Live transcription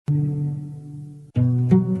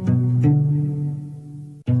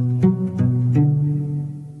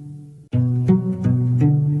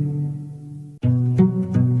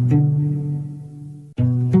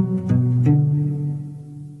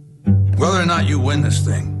not you win this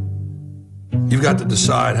thing. You've got to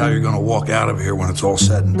decide how you're going to walk out of here when it's all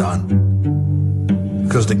said and done.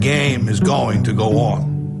 Because the game is going to go on.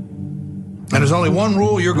 And there's only one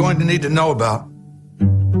rule you're going to need to know about.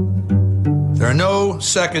 There are no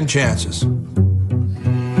second chances.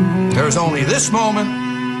 There's only this moment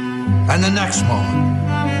and the next moment.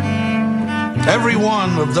 Every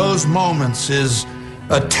one of those moments is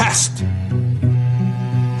a test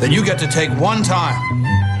that you get to take one time,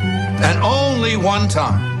 and only one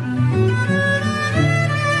time.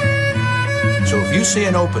 So if you see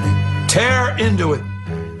an opening, tear into it.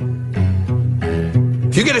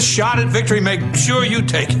 If you get a shot at victory, make sure you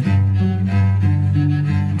take it.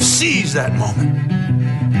 Seize that moment.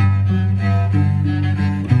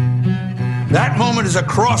 That moment is a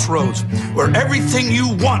crossroads where everything you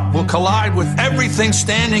want will collide with everything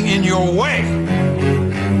standing in your way.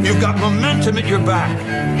 You've got momentum at your back.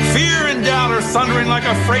 Fear and doubt are thundering like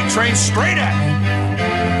a freight train straight at you.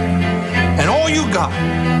 And all you got,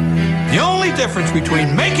 the only difference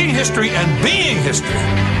between making history and being history,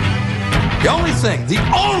 the only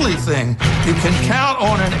thing you can count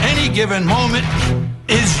on in any given moment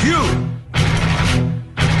is you.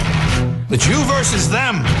 It's you versus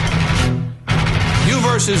them. You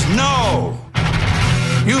versus no.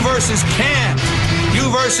 You versus can't. You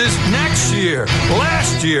versus next year,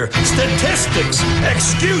 last year, statistics,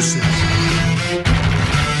 excuses.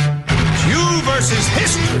 It's you versus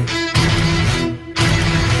history.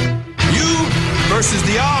 You versus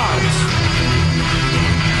the odds.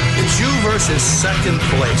 It's you versus second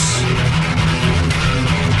place.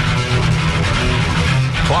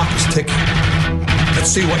 Clock is ticking. Let's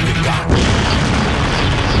see what you got.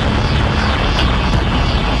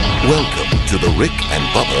 Welcome to the Rick and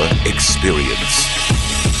Bubba Experience.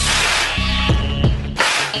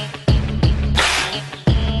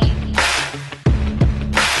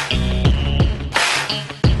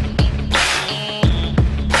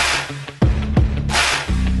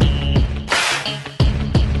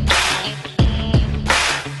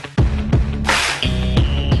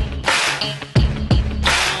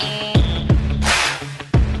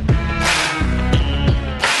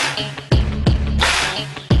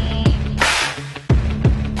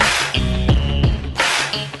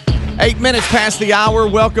 Minutes past the hour.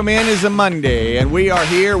 Welcome in is a Monday, and we are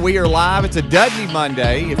here. We are live. It's a Dudley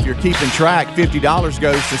Monday. If you're keeping track, $50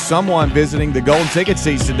 goes to someone visiting the Golden Ticket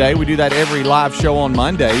seats today. We do that every live show on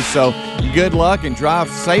Monday, so good luck and drive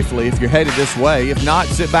safely if you're headed this way. If not,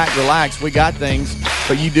 sit back, relax. We got things,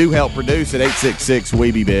 but you do help produce at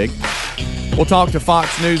 866-WE-BE-BIG. We'll talk to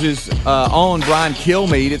Fox News' own Brian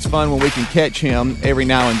Kilmeade. It's fun when we can catch him every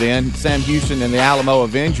now and then. Sam Houston and the Alamo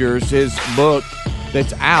Avengers, his book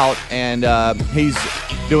that's out, and he's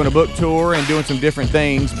doing a book tour and doing some different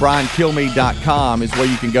things. BrianKilmeade.com is where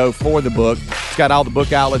you can go for the book. It's got all the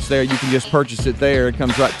book outlets there. You can just purchase it there. It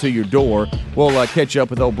comes right to your door. We'll catch up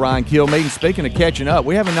with old Brian Kilmeade. And speaking of catching up,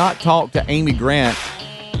 we have not talked to Amy Grant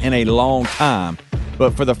in a long time.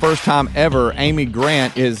 But for the first time ever, Amy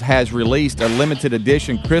Grant has released a limited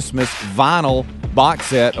edition Christmas vinyl box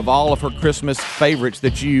set of all of her Christmas favorites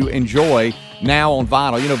that you enjoy now on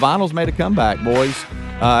vinyl. You know, vinyl's made a comeback, boys,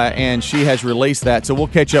 and she has released that. So we'll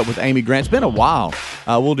catch up with Amy Grant. It's been a while.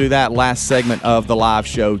 We'll do that last segment of the live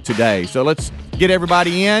show today. So let's get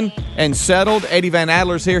everybody in and settled. Eddie Van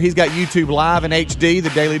Adler's here. He's got YouTube Live in HD.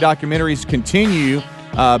 The daily documentaries continue.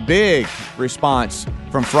 Big response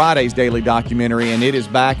from Friday's daily documentary, and it is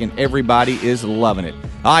back, and everybody is loving it.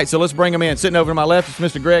 All right, so let's bring him in. Sitting over to my left is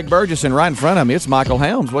Mr. Greg Burgess, and right in front of me, it's Michael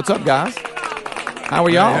Helms. What's up, guys? How are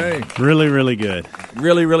y'all? Hey. Really, really good.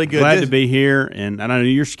 Really, really good. Glad to be here, and I know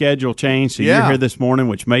your schedule changed, so you're here this morning,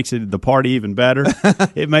 which makes it the party even better.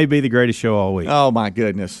 It may be the greatest show all week. Oh, my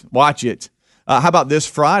goodness. Watch it. How about this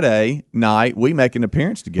Friday night, we make an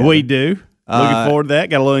appearance together? We do. Looking forward to that.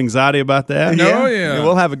 Got a little anxiety about that. Oh, yeah.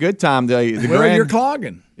 We'll have a good time. You're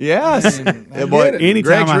clogging. Yes. Anytime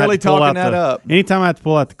Greg's really talking that up. Anytime I have to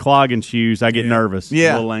pull out the clogging shoes, I get nervous.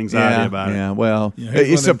 Yeah. A little anxiety about it. Yeah, well,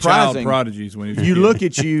 it's surprising. Prodigies when you look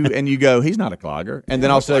at you and you go, he's not a clogger. And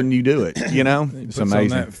then all of a sudden you do it. You know? It's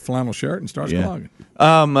amazing. On that flannel shirt and starts clogging.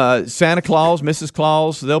 Santa Claus, Mrs.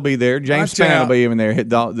 Claus, they'll be there. James Spann will be even there.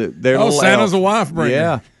 Santa's a wife bringer.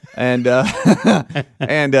 Yeah. And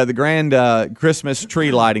the grand Christmas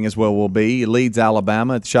tree lighting as well will be Leeds,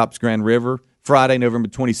 Alabama at the Shops Grand River, Friday, November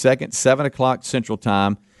 22nd, 7 o'clock Central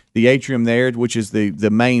Time. The atrium there, which is the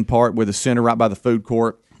main part where the center right by the food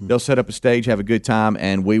court, they'll set up a stage, have a good time,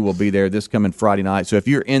 and we will be there this coming Friday night. So if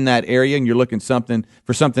you're in that area and you're looking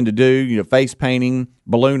for something to do, face painting,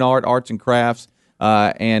 balloon art, arts and crafts,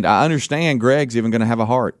 And I understand Greg's even going to have a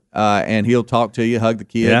heart, and he'll talk to you, hug the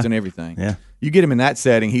kids, and everything. Yeah. You get him in that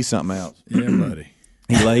setting, he's something else. Yeah, buddy.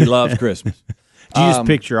 He loves Christmas. Do you just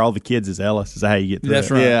picture all the kids as Ellis? Is that how you get through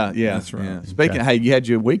That's it? right. Yeah. That's right. Yeah. Speaking, hey, you had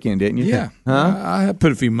your weekend, didn't you? Yeah. Huh? I had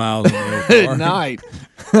put a few miles on the Good car. night.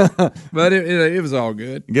 But it was all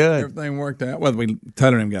good. Good. Everything worked out. Well,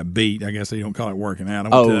 Taylor and him got beat. I guess they don't call it working out. I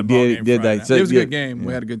went to that ball game did Friday they? night. So, it was a good game.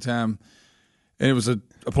 We had a good time. And it was a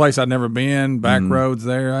place I'd never been, back roads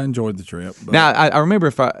there. I enjoyed the trip. But Now, I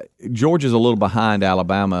remember Georgia's a little behind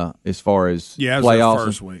Alabama as far as it was playoffs. their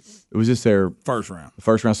first week. Was this their First round.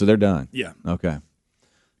 first round? So they're done. Yeah. Okay.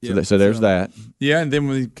 Yeah. So there's that. Yeah, and then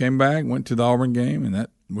we came back, went to the Auburn game, and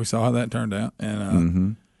we saw how that turned out.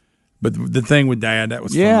 And but the thing with Dad, that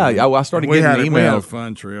was fun. I started we getting had, we had a emails.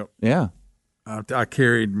 fun trip. Yeah. I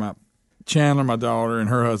carried my Chandler, my daughter, and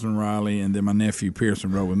her husband Riley, and then my nephew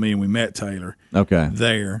Pearson rode with me, and we met Taylor Okay.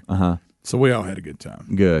 there. Uh-huh. So we all had a good time.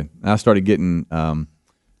 Good. I started getting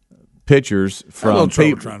pictures from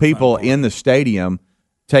trouble trying to people find in the stadium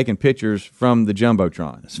taking pictures from the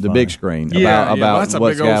jumbotron, the big screen. Yeah, about well, that's a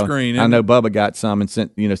what's big old going- screen, I isn't know Bubba got some and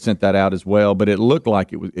sent that out as well. But it looked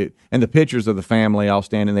like it was. And the pictures of the family all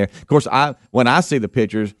standing there. Of course, when I see the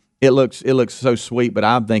pictures, it looks so sweet. But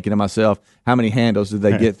I'm thinking to myself, how many handles did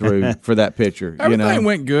they get through for that picture? Everything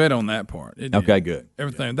went good on that part. It did. Okay, good.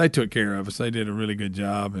 Everything they took care of us. They did a really good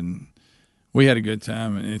job, and we had a good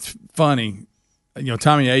time. And it's funny,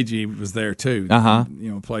 Tommy Agee was there too.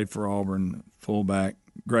 Played for Auburn, fullback,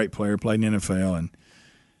 great player, played in the NFL, and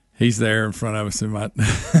he's there in front of us.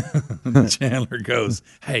 And Chandler goes,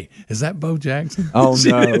 "Hey, is that Bo Jackson?" Oh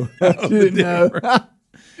no, I didn't know.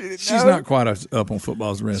 She's not quite up on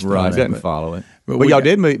football as the rest of Right, us, doesn't but- follow it. but But we y'all got-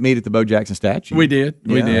 did meet at the Bo Jackson statue. We did,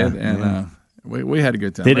 Yeah. and we had a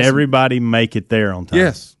good time. Did That's- everybody make it there on time?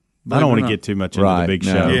 Yes. I don't want to Believe it or get too much into Right, the big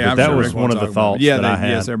no. show, Yeah, but I'm that sure was Rick one won't of the talk about it. thoughts Yeah, that I had.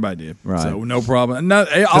 yes, everybody did. Right. So no problem. No,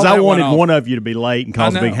 Because I wanted one of you to be late and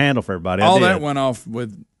cause I a big know. handle for everybody. All I did. that went off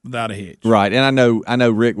without a hitch. Right, and I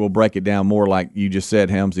know Rick will break it down more like you just said,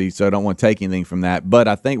 Helmsy, so I don't want to take anything from that. But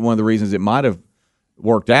I think one of the reasons it might have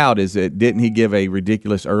worked out is that didn't he give a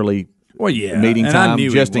ridiculous early meeting and I time knew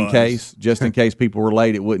he just in was. case people were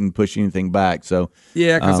late, it wouldn't push anything back. So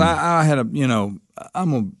Yeah, because I had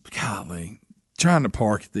I'm trying to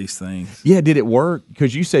park at these things. yeah, did it work?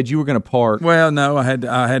 Because you said you were going to park. Well, no, I had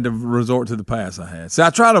to resort to the pass I had. So I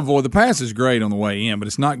try to avoid the pass is great on the way in, but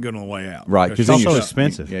it's not good on the way out. Right, because It's then also you're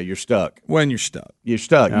expensive. Yeah, you're stuck. When you're stuck. You're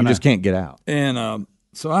stuck. You just can't get out. And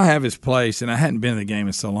so I have his place, and I hadn't been in the game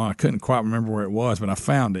in so long, I couldn't quite remember where it was, but I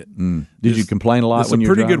found it. Did you complain a lot It's when a you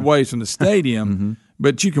were pretty good driving? ways from the stadium,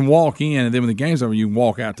 but you can walk in, and then when the game's over, you can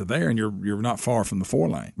walk out to there, and you're not far from the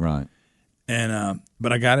 4-lane. Right. And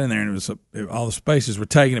but I got in there, and it was all the spaces were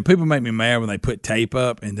taken. And people make me mad when they put tape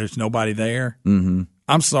up and there's nobody there. Mm-hmm.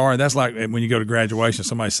 I'm sorry. That's like when you go to graduation,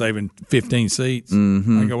 somebody's saving 15 seats.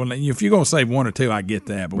 I go, well, if you're going to save one or two, I get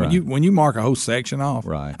that. But when you mark a whole section off,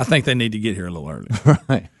 Right. I think they need to get here a little early.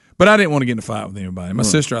 Right. But I didn't want to get in a fight with anybody. My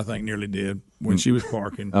sister, I think, nearly did when she was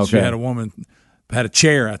parking. She Okay. had a woman had a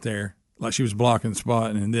chair out there, like she was blocking the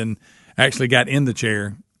spot, and then actually got in the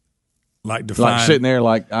chair, like defiant. Like sitting there,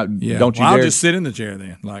 like, Yeah. don't you Well, dare. I'll just sit in the chair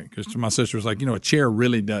then, like, because my sister was like, a chair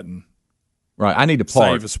really doesn't Right. I need to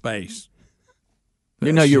park. save a space.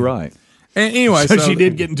 You're right. And anyway, So she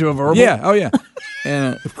did get into a verbal? Yeah. Oh yeah.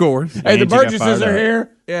 And of course, Hey, the Angie got Burgesses fired are up.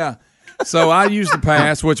 here. yeah. So I used the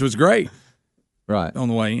pass, which was great Right. on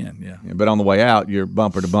the way in. Yeah. Yeah, but on the way out, you're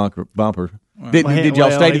bumper to bumper. Did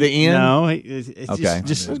y'all stay to the end? No. It's Okay.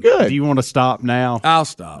 Just That's good. Do you want to stop now? I'll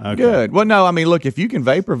stop. Okay. Good. Well, no, I mean, look, if you can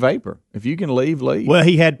vapor. If you can leave. Well,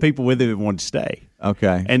 he had people with him that wanted to stay.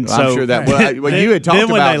 Okay. And Well, so I'm sure that. Well, you had talked then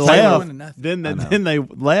when about they Taylor. left, then they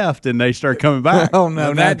left and they started coming back. Oh no,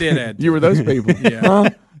 Now, that did add to You were those people. Yeah.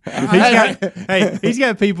 He's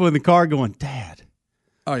got people in the car going, Dad,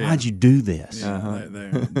 Oh yeah. why'd you do this? All of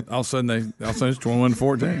a sudden it's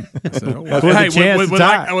 21-14. I said, oh, With a hey, chance with to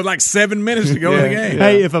tie. like 7 minutes to go in the game.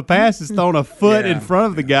 Hey, if a pass is thrown a foot Yeah. in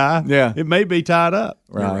front of the guy, Yeah. it may be tied up.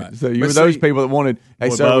 Right. right. So you But were those see- people that wanted. Hey,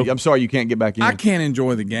 Boy, sir, Bo. I'm sorry you can't get back in. I can't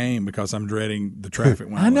enjoy the game because I'm dreading the traffic.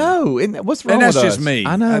 When I know. And what's wrong And that's with just us? me.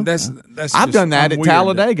 I know. That's I've just- done that I'm at weird.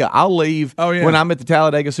 Talladega. I'll leave. Oh, yeah. When I'm at the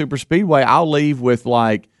Talladega Super Speedway, I'll leave with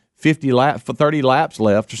like 30 laps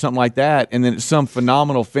left or something like that, and then it's some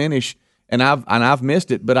phenomenal finish, and I've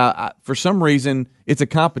missed it. But I for some reason it's a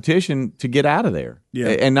competition to get out of there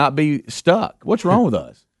and not be stuck. What's wrong with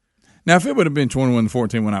us? Now, if it would have been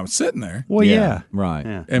 21-14 when I was sitting there, Well, yeah. Right.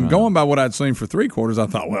 Yeah. and going by what I'd seen for 3/4, I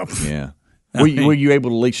thought, well, Yeah. Were you able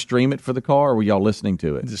to at least stream it for the car, or were y'all listening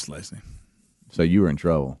to it? just listening. So you were in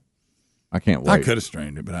trouble. I can't wait. I could have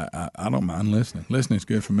streamed it, but I don't mind listening. Listening's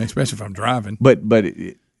good for me, especially if I'm driving. But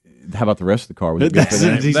how about the rest of the car? Was it good for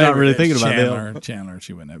them? He's not really thinking about that. Chandler,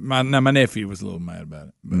 she wouldn't have. My nephew was a little mad about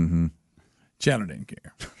it, but Chandler didn't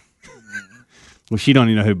care. Well, she don't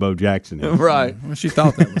even know who Bo Jackson is. Right. Well, she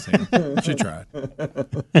thought that was him. She tried.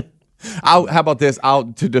 How about this?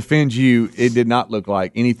 To defend you, it did not look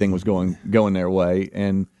like anything was going their way.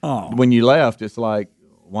 And when you left, it's like,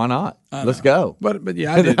 why not? Let's go. But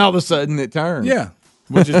yeah, I and did. then all of a sudden it turned. Yeah,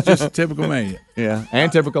 which is just typical me. Yeah,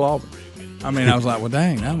 and typical Auburn. I mean, I was like, well,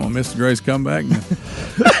 dang, I'm going to miss the Grace comeback.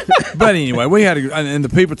 But anyway, we had and the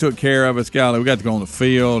people took care of us. Golly, we got to go on the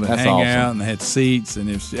field and hang out, and they had seats, and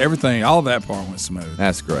everything, all that part went smooth.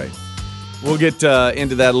 That's great. We'll get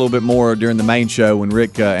into that a little bit more during the main show when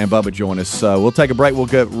Rick and Bubba join us. We'll take a break. We'll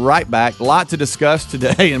get right back. A lot to discuss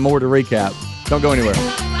today and more to recap. Don't go anywhere.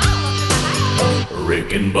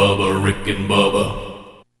 Rick and Bubba, Rick and Bubba.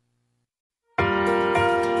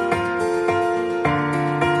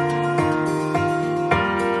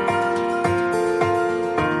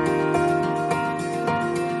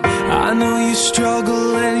 I know you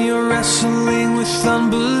struggle and you're wrestling with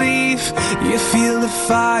unbelief. You feel the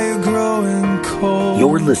fire growing cold.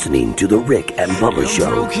 You're listening to The Rick and Bubba Show.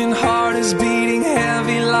 Broken heart is beating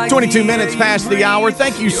heavy like 22 minutes past the hour.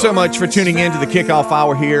 Thank you so much for tuning in to the kickoff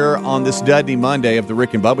hour here on this Dudley Monday of the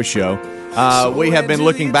Rick and Bubba Show. We have been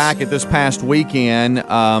looking back at this past weekend,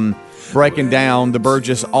 breaking down the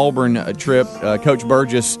Burgess-Auburn trip. Coach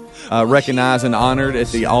Burgess recognized and honored at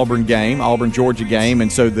the Auburn-Georgia game.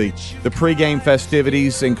 And so the pregame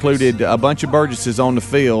festivities included a bunch of Burgesses on the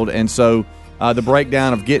field. And so the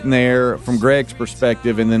breakdown of getting there from Greg's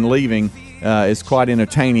perspective and then leaving is quite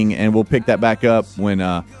entertaining. And we'll pick that back up when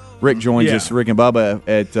Rick joins us, Rick and Bubba,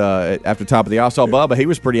 at after top of the hour. I saw Bubba. He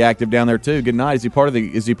was pretty active down there, too. Good night. Is he part of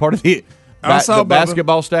the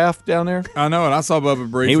basketball staff down there? I know it. I saw Bubba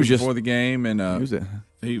briefly before the game, and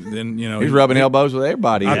he's rubbing elbows with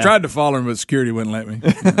everybody. I tried to follow him, but security wouldn't let me.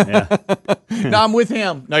 No, I'm with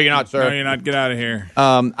him. No, you're not, sir. No, you're not. Get out of here.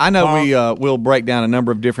 I know we'll break down a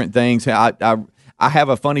number of different things. I have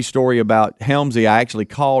a funny story about Helmsy. I actually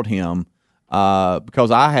called him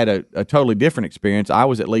because I had a totally different experience. I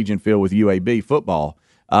was at Legion Field with UAB football,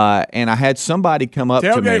 and I had somebody come up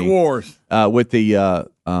to me. Tailgate Wars. With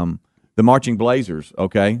the Marching Blazers,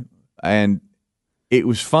 okay? And it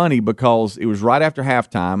was funny because it was right after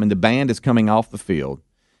halftime, and the band is coming off the field.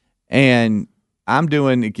 And I'm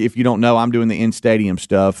doing, if you don't know, I'm doing the in-stadium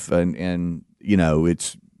stuff, and you know,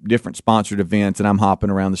 it's different sponsored events, and I'm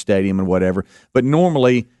hopping around the stadium and whatever. But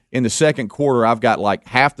normally, in the second quarter, I've got like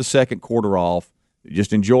half the second quarter off,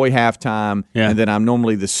 just enjoy halftime, and then I'm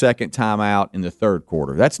normally the second time out in the third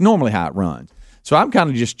quarter. That's normally how it runs. So I'm kind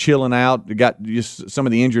of just chilling out. We got just some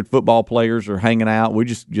of the injured football players are hanging out. We're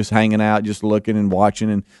just hanging out, just looking and watching,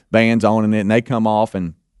 and bands on in it. And they come off,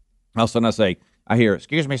 and all of a sudden I hear,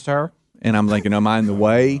 "Excuse me, sir," and I'm thinking, "Am I in the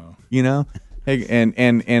way?" You know, and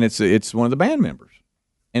it's one of the band members,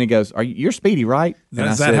 and he goes, "You're Speedy, right?" And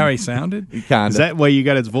Is that how he sounded? Kind of. Is that way you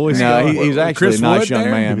got his voice? No, he's actually Chris a nice Wood young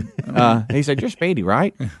there? man. He said, "You're Speedy,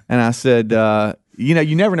 right?" And I said, you know,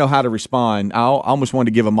 you never know how to respond. I almost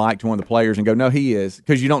wanted to give a mic to one of the players and go, "No, he is,"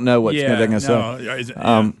 because you don't know what they're going to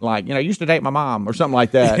say. Like, you know, I used to date my mom or something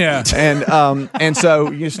like that. And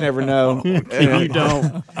so you just never know. You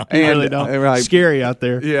don't. You really don't. Right. Scary out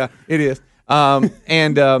there. Yeah, it is.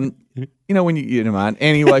 You know, when you know, mind.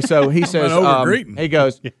 Anyway, so he says, he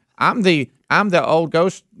goes, I'm the old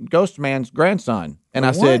ghost man's grandson. And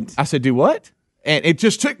I said, "Do what?" And it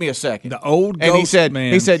just took me a second. The old ghost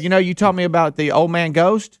he said, "You know, you taught me about the old man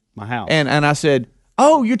ghost." My house. And I said,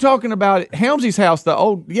 "Oh, you're talking about Helmsy's house, the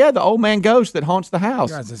old man ghost that haunts the house."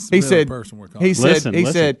 Guys, he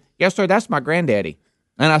said, "Yes, sir, that's my granddaddy."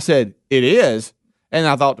 And I said, "It is?" And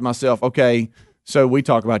I thought to myself, okay, so we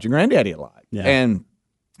talk about your granddaddy a lot. Yeah. And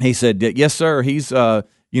he said, "Yes, sir, he's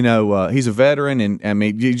he's a veteran," and I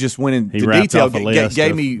mean, you just went into detail,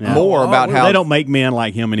 gave me more about how they don't make men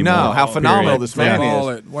like him anymore. No, how phenomenal this man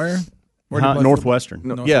is. Where? Northwestern.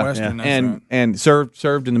 Northwestern, and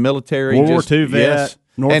served in the military. World War II vet. Yes.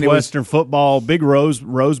 Northwestern football, big Rose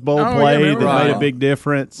Bowl play that made a big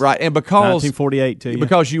difference. Right, and because 1948 too.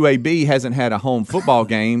 Because UAB hasn't had a home football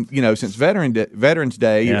game, since Veterans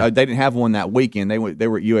Day. They didn't have one that weekend. They were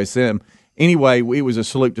at USM. Anyway, it was a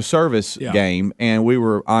salute to service game, and we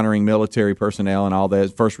were honoring military personnel and all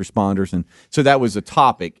that, first responders, and so that was a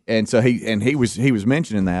topic. And so he was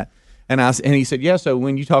mentioning that, And he said, yeah, so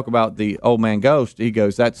when you talk about the old man ghost, he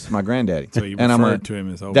goes, that's my granddaddy. So you referred to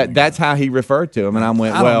him as old man. That's how he referred to him. And I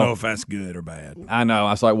went, I don't know if that's good or bad. I know.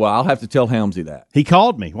 I was like, well, I'll have to tell Helmsy that. He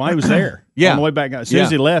called me while he was there. Yeah. On the way back. As soon as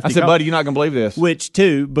he left, I said, buddy, you're not going to believe this. Which,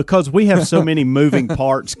 too, because we have so many moving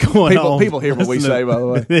parts going on. People hear what we say, by the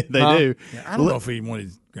way. They do. Yeah, I don't know if he wanted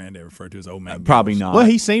his granddad referred to as old man. Probably not. Well,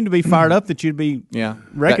 he seemed to be fired up that you'd be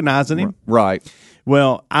recognizing him. Right.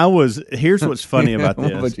 Well, here's what's funny about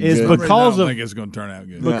this is because I don't think it's going to turn out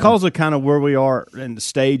good. Because of kind of where we are in the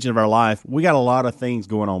stage of our life, we got a lot of things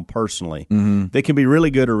going on personally that can be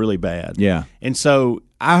really good or really bad. Yeah. And so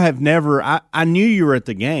I have never, I knew you were at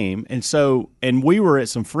the game, and we were at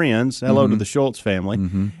some friends. Hello to the Schultz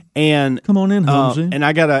family. And come on in, Holmesy. And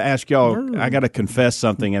I got to ask y'all, I got to confess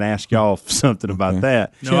something and ask y'all something about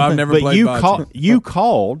that. No, I've never played bocce. You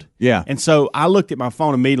called. Yeah. And so I looked at my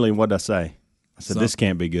phone immediately, and what did I say? I said, this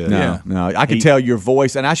can't be good. No. I could tell your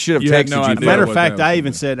voice, and I should have texted you. As a matter of fact, I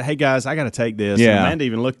even said, hey, guys, I got to take this. Yeah. And Amanda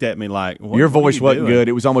even looked at me like, your voice wasn't good.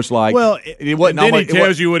 It was almost like, well, it wasn't. Then he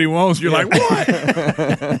tells you what he wants. You're like,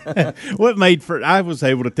 what? I was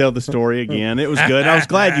able to tell the story again. It was good. I was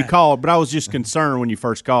glad you called, but I was just concerned when you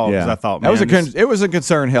first called because I thought, man, it was a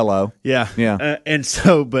concern. Hello. Yeah. Yeah. And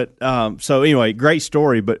so, so anyway, great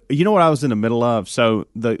story. But you know what I was in the middle of? So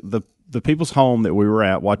the people's home that we were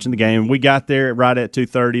at watching the game. We got there right at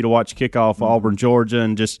 2:30 to watch kickoff Auburn, Georgia,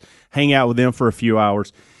 and just hang out with them for a few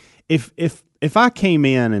hours. If I came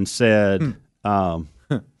in and said,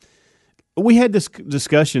 we had this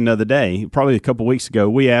discussion the other day, probably a couple weeks ago.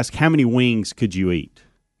 We asked, how many wings could you eat?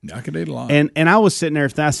 I could eat a lot. And I was sitting there,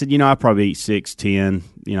 I said, I probably eat 6, 10.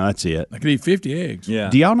 That's it. I could eat 50 eggs. Yeah.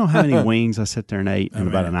 Do y'all know how many wings I sat there and ate in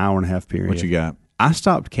about an hour and a half period? What you got? I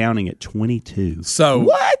stopped counting at 22. So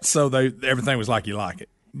what? So everything was like you like it.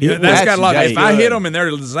 Yeah, that's got a lot. If I good. hit them and they're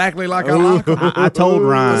exactly like I like them, I told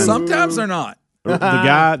Ryan. Sometimes they're not.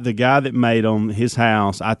 The guy that made them, his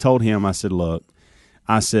house. I told him. I said, look.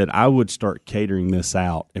 I would start catering this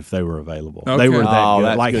out if they were available. Okay. They were that good.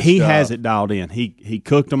 That's like good he stuff. has it dialed in. He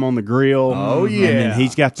cooked them on the grill. Oh yeah. And then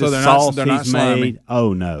he's got this So sauce they're not he's slimy. made.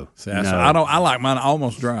 Oh no. See, no. I like mine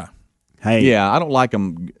almost dry. Hey. Yeah, I don't like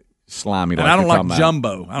them slimy. And I don't like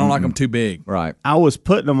jumbo. I don't like them too big. Right. I was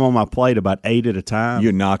putting them on my plate about 8 at a time.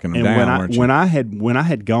 You're knocking them and down, weren't you? when I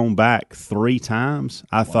had gone back 3 times,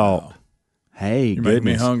 I thought, hey, You're goodness. making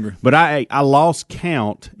me hungry. But I lost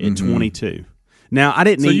count at 22. Now I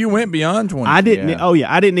didn't. So you went beyond 20. I didn't. Yeah. Oh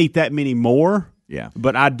yeah, I didn't eat that many more. Yeah.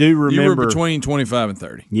 But I do remember You were between 25 and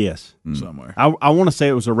 30 Yes. somewhere. I want to say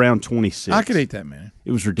it was around 26. I could eat that many.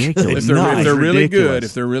 It was ridiculous. If they're really good,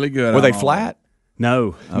 Ridiculous. Were they flat?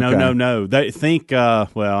 No. They think. Well,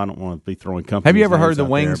 I don't want to be throwing companies. Have you ever names heard the out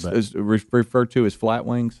wings there, but- is referred to as flat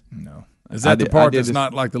wings? No. Is that the part that's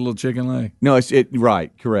not like the little chicken leg? No,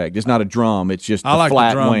 right, correct. It's not a drum. It's just I the like the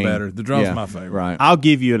flat drum wing. better. The drum's Yeah, my favorite. Right. I'll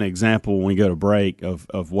give you an example when we go to break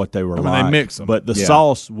of what they were like. they mix them. But the Yeah.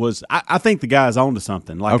 sauce was. I think the guy's onto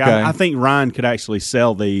something. Like Okay. I think Ryan could actually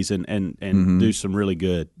sell these and do some really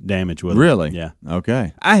good damage with them. Really? Yeah.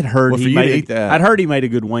 Okay. I had heard Well, for he you to made. eat that- I'd heard he made a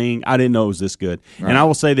good wing. I didn't know it was this good. And I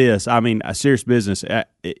will say this. I mean, a serious business.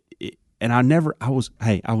 And I was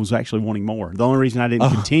actually wanting more. The only reason I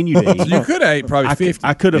didn't continue to eat. You could have ate probably 50.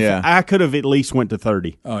 I could have. Yeah. I could have at least went to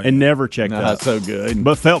 30 and never checked No, up. that's so good.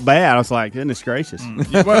 But felt bad. I was like, goodness gracious.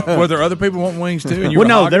 Were there other people wanting wings too? And you Well, were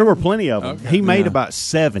no, hogging? there were plenty of them. Okay. He made about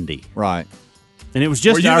 70, Right. and it was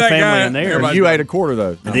just Were you our that family guy? in there. Everybody- You ate a quarter of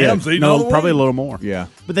those. I did. Ham's eating all No, the probably a wings. little more. Yeah.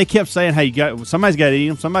 But they kept saying, "Hey, somebody's got to eat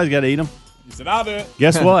them. Somebody's got to eat them." You said, I'll do it.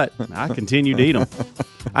 Guess what? I continued to eat them.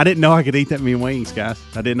 I didn't know I could eat that many wings, guys.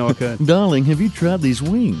 I didn't know I could. Darling, have you tried these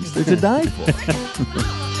wings? They're to die for.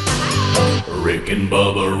 Rick and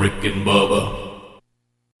Bubba, Rick and Bubba.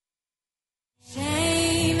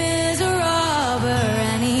 Shame is a robber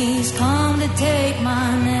and he's come to take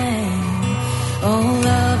my name. Oh,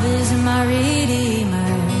 love is my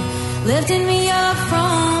redeemer, lifting me up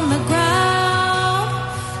from the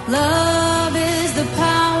ground. Love is the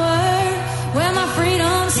power where my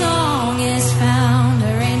freedom song is found.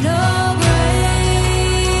 There ain't no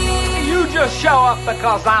grave You just show up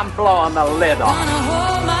because I'm blowing the lid off. gonna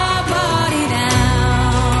hold my body down.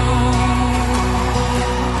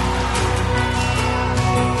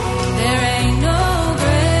 There ain't no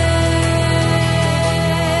grave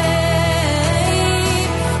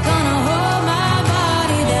gonna hold my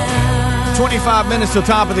body down. 25 minutes till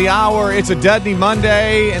top of the hour. It's a Dudney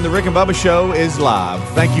Monday, and the Rick and Bubba Show is live.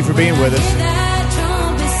 Thank you for being with us. That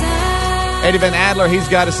trumpet sound. Eddie Van Adler, he's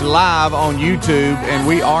got us live on YouTube, and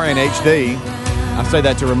we are in HD. I say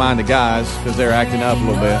that to remind the guys because they're acting up a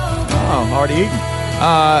little bit. Oh, already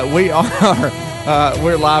eating. We are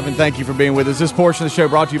We're live, and thank you for being with us. This portion of the show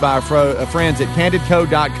brought to you by our friends at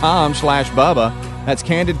CandidCo.com/Bubba. That's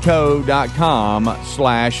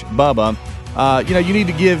CandidCo.com/Bubba. You need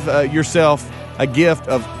to give yourself a gift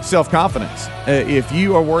of self-confidence. If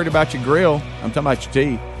you are worried about your grill, I'm talking about your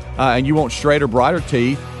teeth, and you want straighter, brighter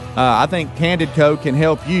teeth, I think Candid Co. can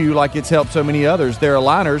help you like it's helped so many others. Their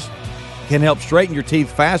aligners can help straighten your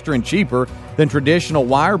teeth faster and cheaper than traditional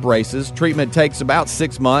wire braces. Treatment takes about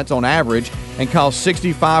 6 months on average and costs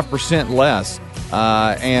 65% less.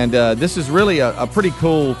 This is really a pretty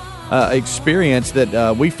cool experience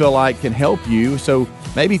that we feel like can help you. So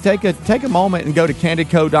maybe take a moment and go to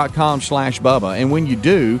CandidCo.com/Bubba. And when you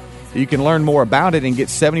do, you can learn more about it and get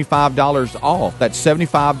 $75 off. That's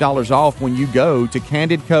 $75 off when you go to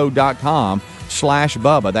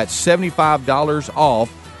CandidCo.com/Bubba. That's $75 off.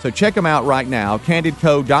 So check them out right now,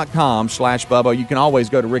 CandidCo.com/Bubba. You can always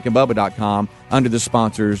go to RickandBubba.com under the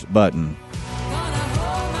sponsors button.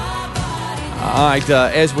 All right,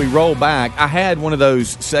 as we roll back, I had one of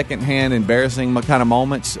those secondhand embarrassing kind of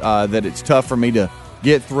moments that it's tough for me to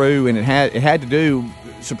get through, and it had to do,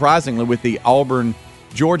 surprisingly, with the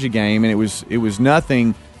Auburn-Georgia game, and it was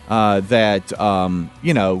nothing that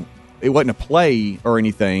it wasn't a play or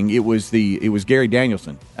anything. It was Gary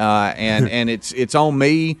Danielson, and it's on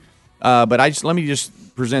me. But let me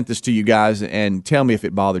just present this to you guys and tell me if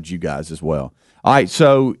it bothered you guys as well. All right,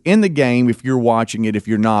 so in the game, if you're watching it, if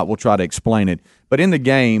you're not, we'll try to explain it. But in the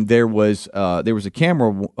game, there was a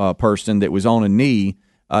camera person that was on a knee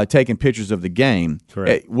taking pictures of the game.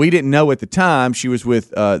 Correct. We didn't know at the time she was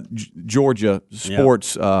with Georgia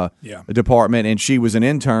Sports Department, and she was an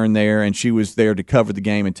intern there, and she was there to cover the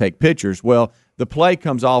game and take pictures. Well, the play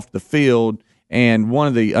comes off the field, and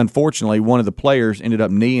unfortunately, one of the players ended up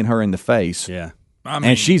kneeing her in the face. Yeah.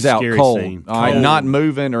 And she's out cold. All right, not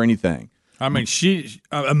moving or anything. I mean, she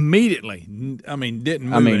immediately, didn't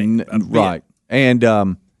move. Right.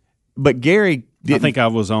 And but Gary didn't. I think I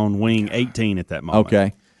was on wing 18 at that moment.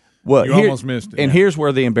 Okay. Well, you almost missed it. And here's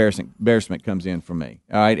where the embarrassment comes in for me.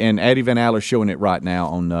 All right, and Eddie Van Adler's showing it right now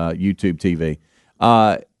on YouTube TV.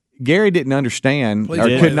 Gary didn't understand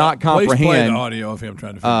could not comprehend. Please play the audio of him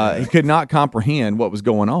trying to figure it out. He could not comprehend what was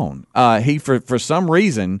going on. He, for some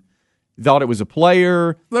reason, thought it was a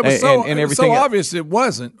player and everything. So obvious it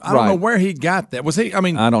wasn't. I don't know where he got that. Was he? I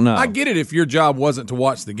mean, I don't know. I get it if your job wasn't to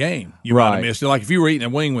watch the game. You might have missed it. Like if you were eating a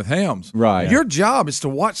wing with Helms. Right. Your job is to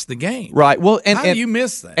watch the game. Right. Well, how do you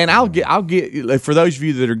miss that? And I'll get for those of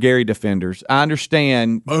you that are Gary defenders, I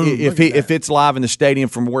understand if it's live in the stadium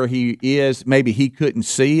from where he is, maybe he couldn't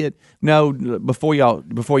see it. No, before you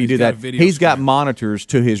do that, he's got monitors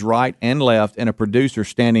to his right and left, and a producer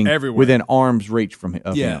standing everywhere within arm's reach from him.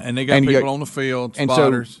 Yeah, and they got people on the field,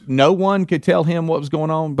 spotters. And so no one could tell him what was going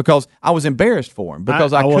on because I was embarrassed for him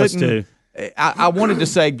because I couldn't. Was too. I wanted to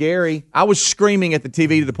say, Gary, I was screaming at the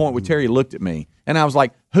TV to the point where Terry looked at me, and I was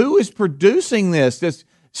like, "Who is producing this? Just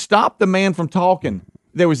stop the man from talking."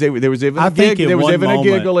 There was even a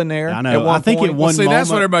giggle in there. I know. I think point. at one moment, that's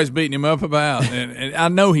what everybody's beating him up about, and I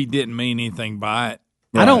know he didn't mean anything by it.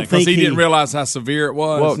 I don't think he didn't realize how severe it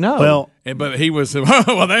was. Well, no. Well, but he was.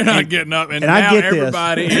 Well, they're not getting up, and now I get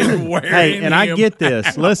everybody this. is wearing. Hey, and him. I get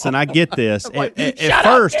this. Listen, I get this. At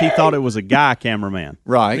first, he thought it was a guy cameraman,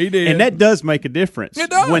 right? He did, and that does make a difference. It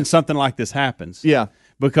does. When something like this happens. Yeah.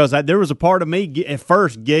 Because there was a part of me at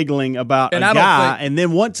first giggling about a guy, and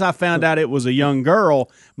then once I found out it was a young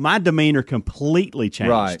girl, my demeanor completely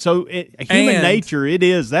changed. Right. So human nature,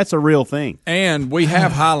 that's a real thing. And we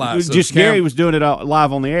have highlights. Just Gary was doing it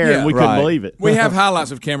live on the air, and we couldn't believe it. We have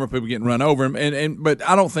highlights of camera people getting run over, but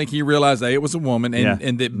I don't think he realized A, it was a woman,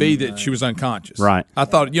 and that B, that she was unconscious. Right. I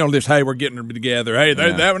thought, hey, we're getting her together. Hey,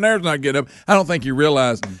 that one there's not getting up. I don't think he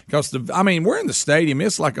realized because we're in the stadium.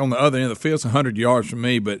 It's like on the other end of the field. It's 100 yards from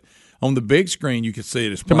me, but on the big screen, you could see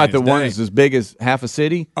it as plain Talking about the day. one that's as big as half a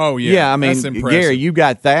city? Oh, yeah. Yeah, I mean, that's impressive. Gary, you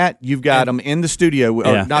got that. You've got them in the studio.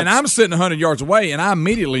 Yeah. And I'm sitting 100 yards away, and I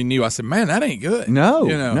immediately knew. I said, man, that ain't good. No,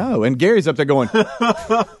 no. And Gary's up there going,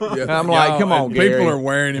 I'm like, come on, Gary. People are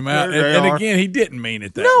wearing him out. And again, he didn't mean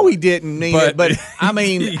it that No, way. he didn't mean it. But, I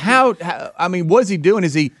mean, what's he doing?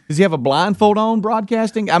 Does he have a blindfold on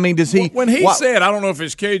broadcasting? I mean, does he? When he said, I don't know if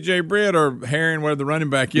it's KJ Britt or Herring, where the running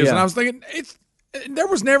back is, and I was thinking, there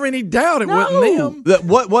was never any doubt it wasn't them.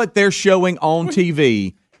 What they're showing on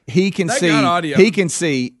TV, he can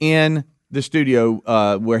see in the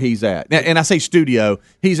studio where he's at. And I say studio,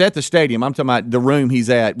 he's at the stadium. I'm talking about the room he's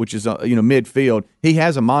at, which is midfield. He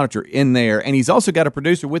has a monitor in there, and he's also got a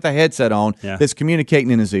producer with a headset on that's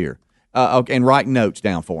communicating in his ear and writing notes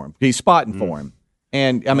down for him. He's spotting for him.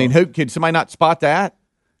 And I mean, who could somebody not spot that?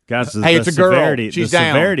 Guys, hey, it's a girl. Severity, She's the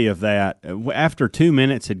down. severity of that. After 2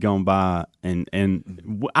 minutes had gone by, and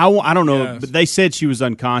I don't know, but they said she was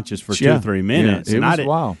unconscious for 2 or 3 minutes. Yeah, it and was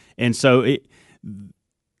wild. And so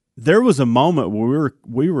there was a moment where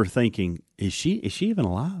we were thinking, is she even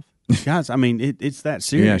alive? Guys, I mean, it's that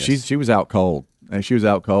serious. Yeah, she was out cold. She was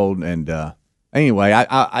out cold, and anyway,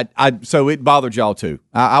 I so it bothered y'all too.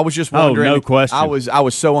 I was just wondering. Oh, no question. I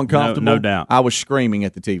was so uncomfortable. No doubt. I was screaming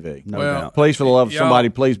at the TV. No doubt. Please, for the love of somebody,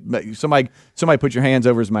 please, somebody put your hands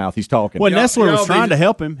over his mouth. He's talking. Well, Nessler was trying to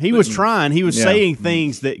help him. He was trying. He was saying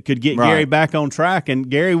things that could get Gary back on track, and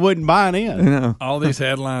Gary wouldn't buy it in. All these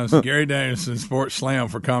headlines: Gary Danielson Sports Slam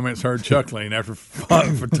for comments heard chuckling after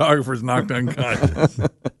photographers knocked unconscious.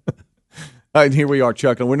 And here we are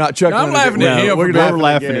chuckling. We're not chuckling. I'm laughing at him. We're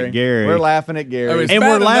laughing at Gary. We're laughing at Gary. I mean, it's And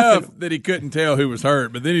bad we're laughing enough that he couldn't tell who was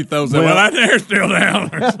hurt, but then he throws that, well, that hair's still down.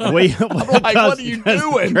 Like, what are you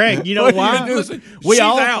doing? Greg, you know why? She's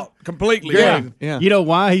out completely. Yeah. You know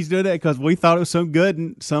why he's doing that? Because we thought it was some good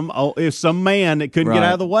and it was some man that couldn't get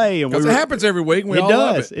out of the way. Because it happens every week, and we all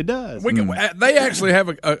love it. It does. They actually have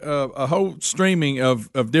a whole streaming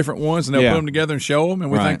of different ones, and they'll put them together and show them,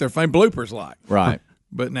 and we think they're fame bloopers like. Right.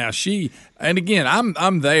 But now and again,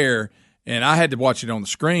 I'm there, and I had to watch it on the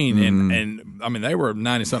screen, and I mean, they were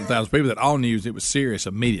 90-something thousand people that all knew it was serious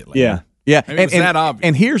immediately. Yeah. I mean, it was that obvious.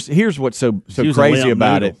 And here's what's so crazy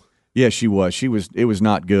about it. Yeah, she was. It was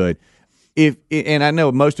not good. And I know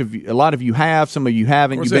a lot of you have, some of you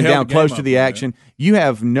haven't. You've been down close to the action. You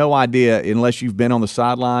have no idea, unless you've been on the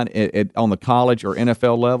sideline on the college or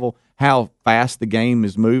NFL level, how fast the game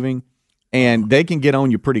is moving. And they can get on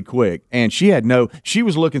you pretty quick. And she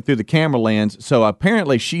was looking through the camera lens, so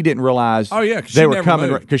apparently she didn't realize they were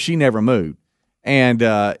coming because she never moved. And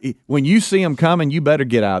when you see them coming, you better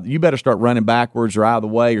get out. You better start running backwards or out of the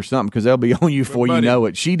way or something, because they'll be on you before you know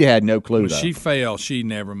it. She had no clue. When she fell, she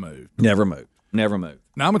never moved. Never moved.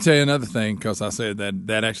 Now I'm going to tell you another thing, because I said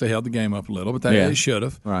that actually held the game up a little, but it should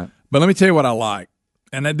have. Right. But let me tell you what I like.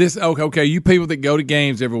 And okay, you people that go to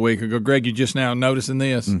games every week, or go, Greg, you just now noticing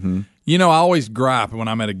this. Mm-hmm. You know, I always gripe when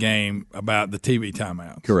I'm at a game about the TV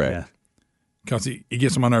timeouts. Correct. Because it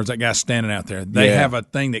gets on my nerves, that guy standing out there. They have a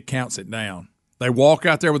thing that counts it down. They walk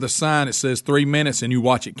out there with a sign that says 3 minutes, and you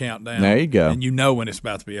watch it count down. There you go. And you know when it's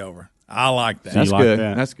about to be over. I like that. That's good.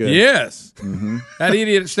 That's good. Yes. Mm-hmm. That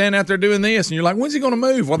idiot standing out there doing this, and you're like, when's he going to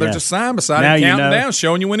move? Well, there's a sign beside him counting down,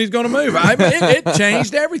 showing you when he's going to move. It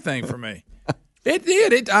changed everything for me. It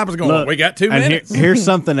did. I was going, we got 2 minutes. And here's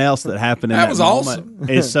something else that happened in that was moment. Awesome.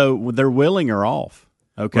 Is so they're willing her off.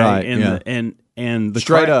 Okay. Right, and the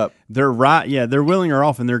straight up. They're they're wheeling her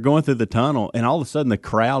off, and they're going through the tunnel, and all of a sudden the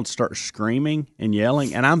crowd starts screaming and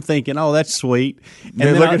yelling, and I'm thinking, oh, that's sweet. And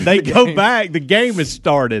then they go back, the game has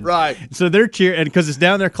started. Right. So they're cheering, because it's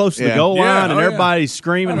down there close to the goal line, and everybody's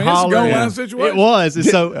screaming, hollering. It's a goal line situation. It was. And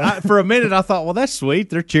so for a minute I thought, well, that's sweet.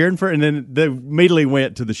 They're cheering for it, and then they immediately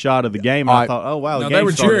went to the shot of the game, and I thought, oh, wow, the game they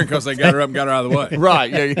were started. cheering because they got her up and got her out of the way. Right.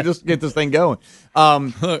 Yeah, you just get this thing going. All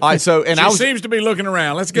right, so she seems to be looking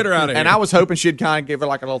around. Let's get her out of here. And I was hoping she'd kind of give her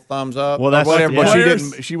like a little thumbs up. Well, that's whatever, but yeah.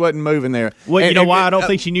 she wasn't moving there. Well, you know why? I don't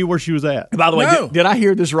think she knew where she was at. By the way, did I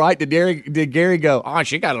hear this right? Did Gary go, oh,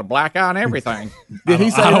 she got a black eye and everything? Did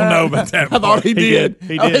he say I that? don't know about that. I thought he did.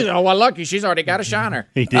 He did. Oh, well, lucky she's already got a shiner.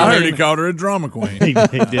 He did. I heard he called her a drama queen. He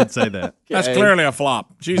did say that. That's clearly a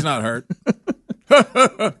flop. She's not hurt.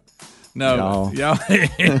 No. Y'all.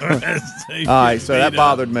 All right, so that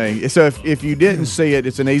bothered me. So if you didn't see it,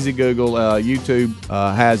 it's an easy Google. YouTube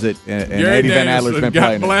has it, and Eddie Van Adler's been got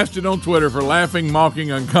playing blasted on Twitter for laughing,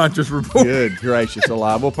 mocking unconscious reporters. Good gracious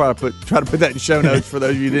alive. We'll probably try to put that in show notes for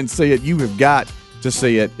those of you who didn't see it. You have got to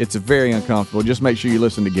see it. It's very uncomfortable. Just make sure you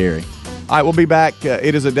listen to Gary. All right, we'll be back.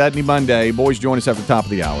 It is a Dudney Monday. Boys, join us after the top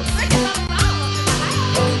of the hour.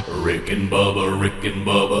 Rick and Bubba, Rick and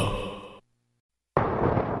Bubba.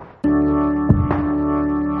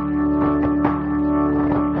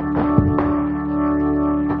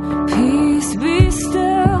 Peace be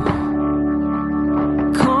still,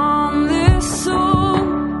 calm this soul.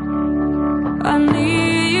 I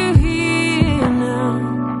need you here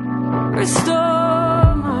now.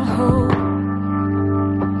 Restore my hope.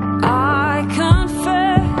 I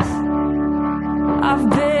confess I've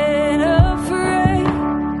been afraid.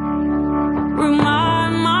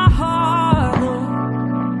 Remind my heart,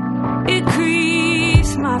 Lord,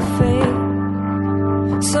 increase my faith.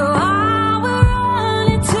 So I will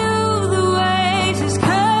run into the waves as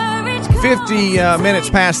courage. 50 minutes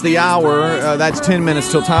past the hour. That's 10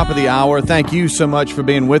 minutes till top of the hour. Thank you so much for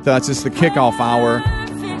being with us. It's the kickoff hour,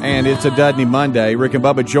 and it's a Dudney Monday. Rick and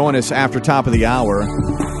Bubba join us after top of the hour.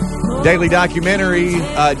 Daily documentary,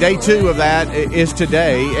 day 2 of that is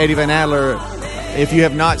today. Eddie Van Adler, if you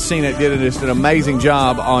have not seen it, did just an amazing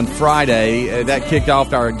job on Friday. That kicked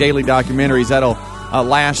off our daily documentaries. That'll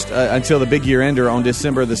last until the big year ender on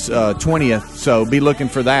December the 20th. So be looking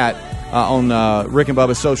for that on Rick and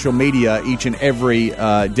Bubba's social media each and every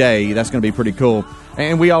day. That's going to be pretty cool.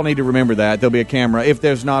 And we all need to remember that. There'll be a camera. If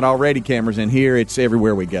there's not already cameras in here, it's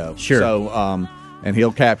everywhere we go. Sure. So, and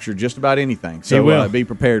he'll capture just about anything. So be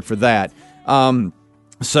prepared for that.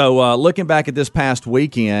 So looking back at this past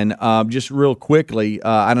weekend, just real quickly,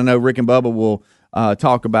 I don't know, Rick and Bubba will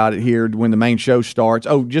talk about it here when the main show starts.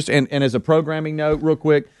 Oh, just and as a programming note, real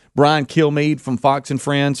quick, Brian Kilmeade from Fox and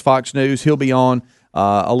Friends, Fox News, he'll be on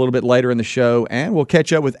a little bit later in the show, and we'll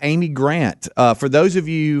catch up with Amy Grant. For those of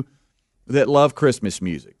you that love Christmas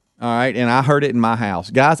music, all right, and I heard it in my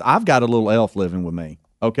house. Guys, I've got a little elf living with me,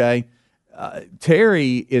 okay?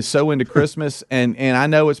 Terry is so into Christmas, and I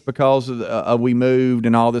know it's because of we moved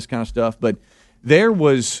and all this kind of stuff, but there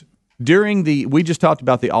was, we just talked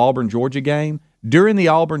about the Auburn-Georgia game. During the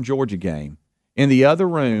Auburn-Georgia game, in the other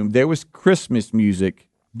room, there was Christmas music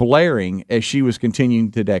blaring as she was continuing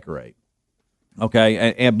to decorate.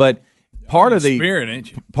 Okay, but part of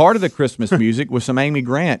the Christmas music was some Amy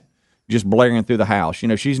Grant just blaring through the house. You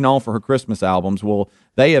know, she's known for her Christmas albums. Well,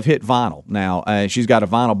 they have hit vinyl now. She's got a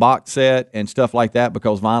vinyl box set and stuff like that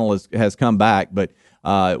because vinyl has come back. But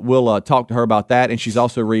we'll talk to her about that. And she's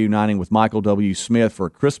also reuniting with Michael W. Smith for a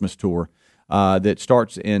Christmas tour that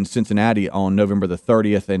starts in Cincinnati on November the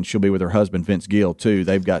 30th, and she'll be with her husband, Vince Gill, too.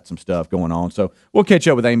 They've got some stuff going on. So we'll catch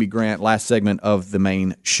up with Amy Grant, last segment of the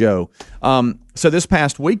main show. So this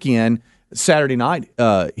past weekend, Saturday night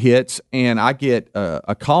hits, and I get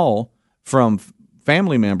a call from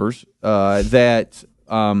family members that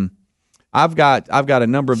I've got a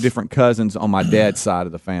number of different cousins on my dad's side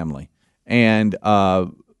of the family, and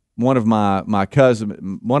one of my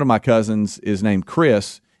cousins is named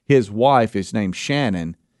Chris. His wife is named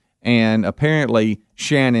Shannon, and apparently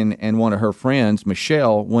Shannon and one of her friends,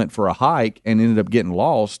 Michelle, went for a hike and ended up getting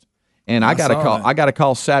lost. And I got a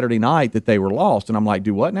call Saturday night that they were lost, and I'm like,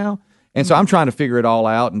 do what now? And so I'm trying to figure it all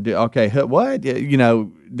out and what? You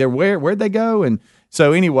know, where'd they go? And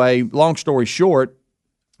so anyway, long story short,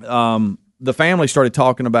 the family started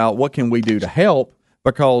talking about what can we do to help,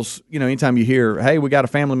 because, you know, anytime you hear, hey, we got a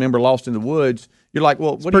family member lost in the woods, you're like,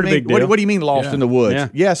 well, what do you mean? What do you mean lost in the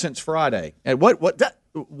woods? Yeah, since Friday. And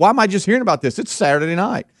why am I just hearing about this? It's Saturday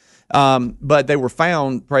night. But they were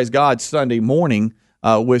found, praise God, Sunday morning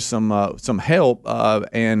with some help.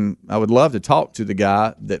 And I would love to talk to the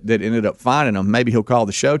guy that ended up finding them. Maybe he'll call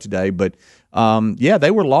the show today. But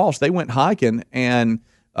they were lost. They went hiking and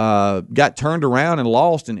got turned around and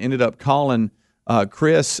lost, and ended up calling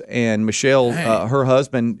Chris and Michelle, her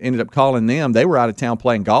husband, ended up calling them. They were out of town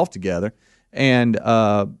playing golf together. And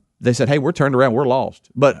they said, hey, we're turned around, we're lost.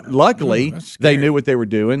 But luckily, they knew what they were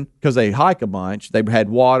doing because they hike a bunch. They had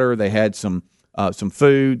water, they had some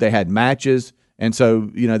food, they had matches. And so,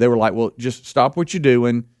 you know, they were like, well, just stop what you're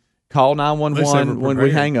doing, call 911 when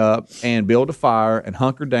we hang up, and build a fire and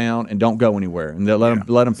hunker down and don't go anywhere. And they'll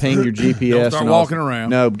let them ping your GPS. Don't start walking around.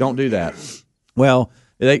 No, don't do that. Well,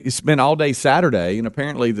 they spent all day Saturday, and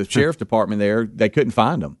apparently the sheriff's department there, they couldn't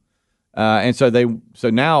find them. And so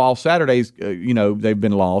now all Saturdays, they've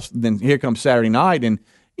been lost. Then here comes Saturday night, and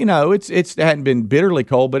it hadn't been bitterly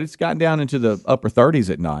cold, but it's gotten down into the upper 30s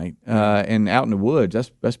at night, and out in the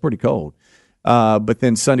woods. That's pretty cold. But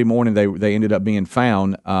then Sunday morning they ended up being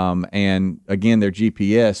found, and again their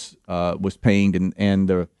GPS was pinged, and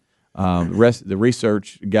the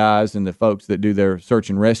research guys and the folks that do their search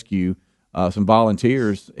and rescue, some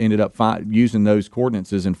volunteers ended up using those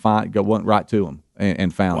coordinates and went right to them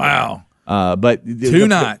and found them. Wow. But two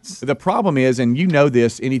nights. The problem is, and you know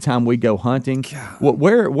this, anytime we go hunting,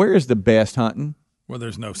 where is the best hunting? Well,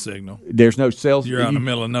 there's no signal. There's no cell. You're out in the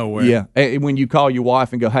middle of nowhere. Yeah. And when you call your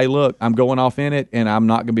wife and go, hey, look, I'm going off in it, and I'm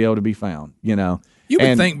not going to be able to be found, You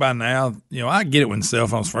would think by now, I get it when cell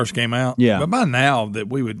phones first came out. Yeah. But by now that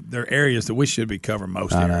there are areas that we should be covering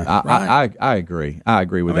most areas. Right? I agree. I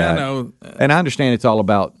agree with that. I know, and I understand it's all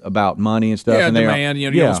about money and stuff. Yeah, and demand. You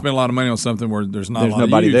don't spend a lot of money on something where there's a lot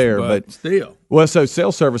nobody of use, there, but still. Well, so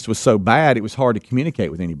cell service was so bad, it was hard to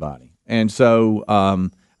communicate with anybody. And so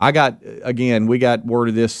we got word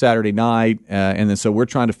of this Saturday night, and then so we're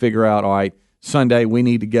trying to figure out, all right, Sunday we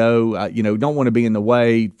need to go. Don't want to be in the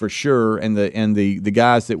way for sure. And the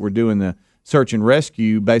guys that were doing the search and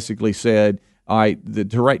rescue basically said, all right,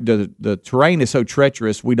 the terrain is so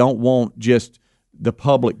treacherous, we don't want just the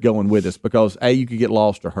public going with us because you could get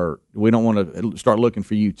lost or hurt. We don't want to start looking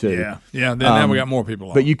for you too. Yeah. Then now we got more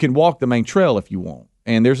people. But you can walk the main trail if you want.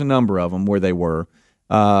 and there's a number of them where they were.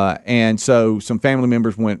 And so some family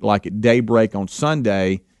members went like at daybreak on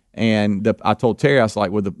Sunday, and I told Terry, I was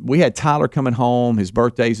like, we had Tyler coming home, his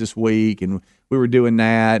birthday's this week, and we were doing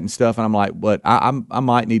that and stuff, and I'm like, but I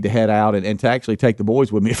might need to head out and to actually take the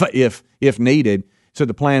boys with me if needed. So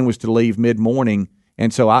the plan was to leave mid-morning,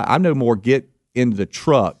 and so I no more get into the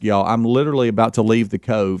truck, y'all. I'm literally about to leave the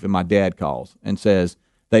cove, and my dad calls and says,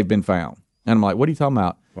 they've been found. And I'm like, what are you talking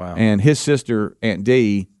about? Wow. And his sister, Aunt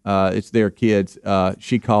Dee, it's their kids,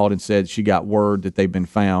 she called and said she got word that they've been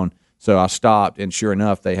found. So I stopped, and sure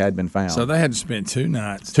enough, they had been found. So they had to spend 2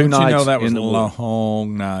 nights. Two nights. You know that was in a the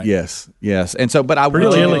long night. Yes. And so, but I Pretty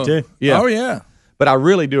chilly, too. Yeah. Oh, yeah. But I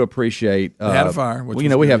really do appreciate. They had a fire. We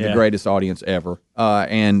have the greatest audience ever,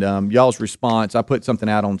 and y'all's response. I put something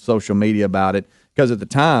out on social media about it because at the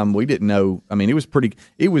time we didn't know. I mean, it was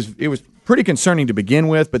pretty concerning to begin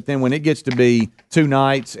with. But then when it gets to be 2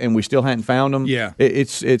 nights and we still hadn't found them,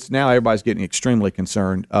 it's now everybody's getting extremely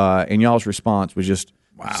concerned. And y'all's response was just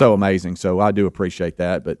so amazing. So I do appreciate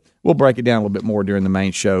that. But we'll break it down a little bit more during the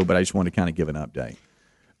main show. But I just wanted to kind of give an update.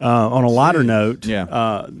 On a lighter note,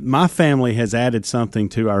 my family has added something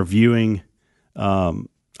to our viewing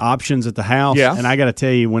options at the house. Yeah. And I got to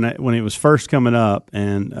tell you, when it was first coming up,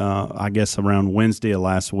 and I guess around Wednesday of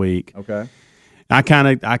last week, okay, I kind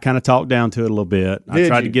of talked down to it a little bit. I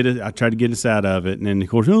tried to get us out of it, and then of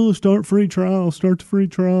course, start the free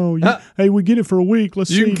trial. Hey, we get it for a week.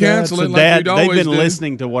 Let's you see. You can cancel Dad. it. So like Dad, you'd always they've been do.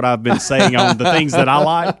 listening to what I've been saying on the things that I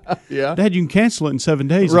like. Yeah, Dad, you can cancel it in 7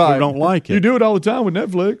 days if you don't like it. You do it all the time with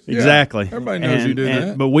Netflix. Exactly. Yeah. Everybody knows you do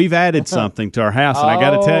that. But we've added something to our house, and I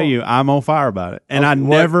got to tell you, I'm on fire about it. And I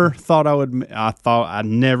never thought I would. I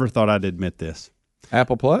never thought I'd admit this.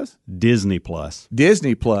 Apple Plus? Disney Plus.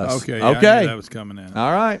 Disney Plus. Okay. I knew that was coming in.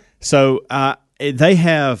 All right. So they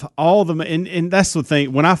have all the and that's the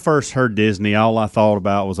thing. When I first heard Disney, all I thought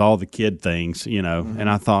about was all the kid things, and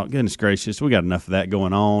I thought, goodness gracious, we got enough of that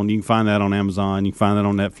going on. You can find that on Amazon. You can find that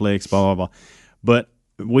on Netflix, blah, blah, blah. But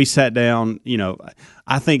we sat down,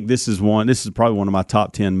 I think this is probably one of my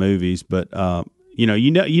top 10 movies, but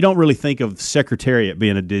you don't really think of Secretariat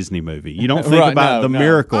being a Disney movie. You don't think about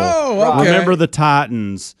Miracle. Oh, okay. Remember the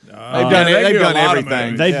Titans. They've done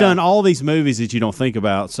everything. They've done all these movies that you don't think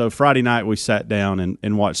about. So Friday night we sat down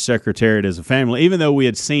and watched Secretariat as a family. Even though we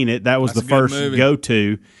had seen it, that was the first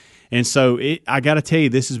go-to. And so I got to tell you,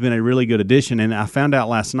 this has been a really good addition. And I found out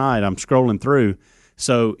last night, I'm scrolling through.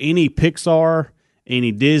 So any Pixar,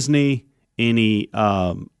 any Disney, any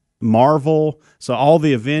Marvel, so all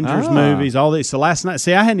the Avengers movies, all these. So last night,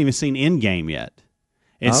 I hadn't even seen Endgame yet.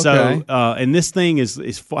 And so, and this thing is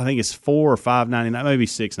I think it's $4 or $5.99, maybe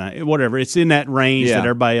 $6.99, whatever. It's in that range that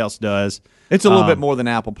everybody else does. It's a little bit more than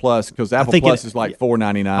Apple Plus because Apple Plus is like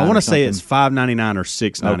 $4.99. I want to say it's $5.99 or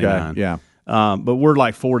 $6.99. Okay, yeah. But we're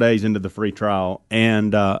like 4 days into the free trial,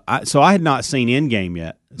 and so I had not seen Endgame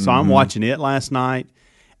yet. So I'm watching it last night.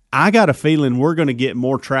 I got a feeling we're going to get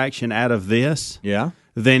more traction out of this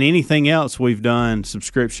than anything else we've done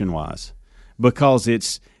subscription-wise because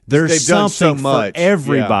there's something for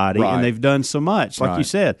everybody, and they've done so much. Like you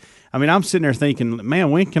said, I mean, I'm sitting there thinking,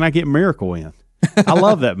 man, when can I get Miracle in? I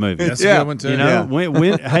love that movie. That's a good one, too.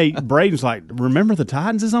 When hey, Braden's like, remember the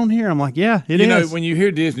Titans is on here? I'm like, yeah, it is. When you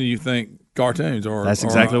hear Disney, you think cartoons or that's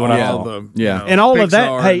exactly what I thought. And all of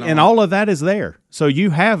that, and all of that is there. So you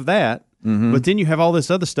have that, but then you have all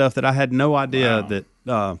this other stuff that I had no idea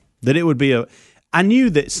that it would be a. I knew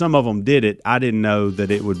that some of them did it. I didn't know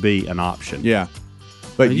that it would be an option. Yeah,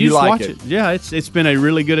 but you like watch it. Yeah, it's been a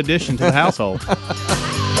really good addition to the household.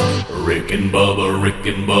 Rick and Bubba, Rick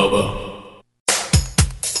and Bubba.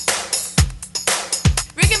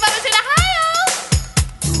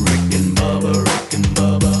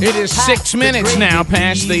 It is 6 minutes now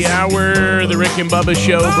past the hour. The Rick and Bubba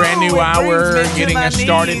Show, brand new hour, getting us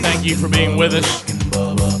started. Thank you for being with us.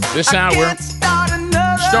 This hour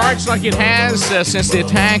starts like it has since the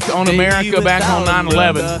attack on America back on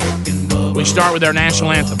 9/11. We start with our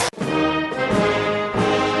national anthem.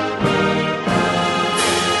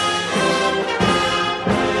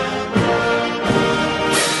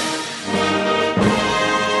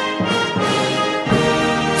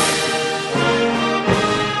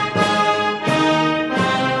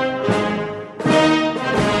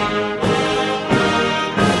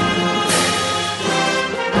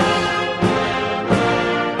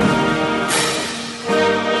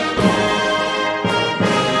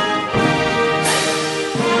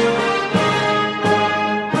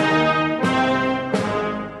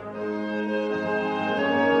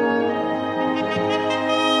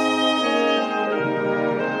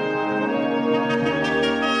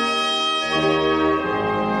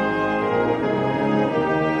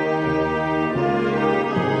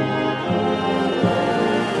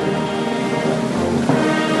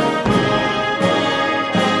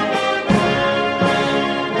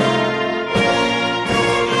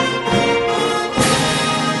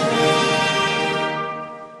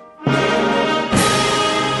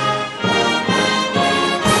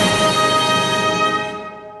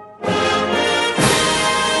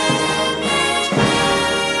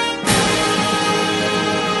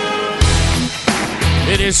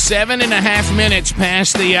 7.5 minutes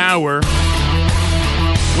past the hour.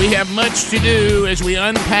 We have much to do as we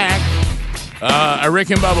unpack a Rick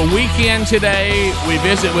and Bubba weekend today. We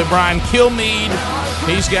visit with Brian Kilmeade.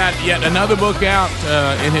 He's got yet another book out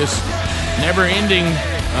in his never-ending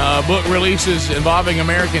book releases involving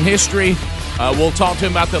American history. We'll talk to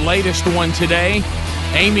him about the latest one today.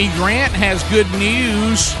 Amy Grant has good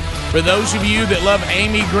news for those of you that love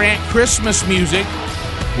Amy Grant Christmas music.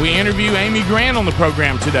 We interview Amy Grant on the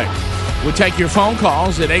program today. We'll take your phone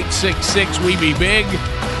calls at 866-WE-BE-BIG.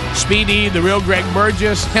 Speedy, the real Greg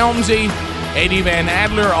Burgess, Helmsy, Eddie Van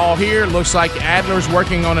Adler, all here. Looks like Adler's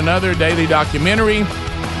working on another daily documentary.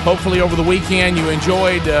 Hopefully over the weekend you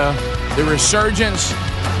enjoyed the resurgence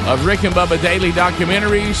of Rick and Bubba Daily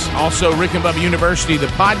Documentaries. Also Rick and Bubba University, the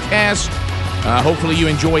podcast. Hopefully you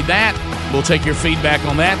enjoyed that. We'll take your feedback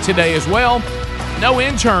on that today as well. No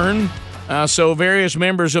intern, so various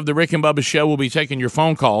members of the Rick and Bubba Show will be taking your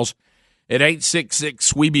phone calls at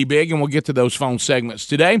 866-WE-BE-BIG, and we'll get to those phone segments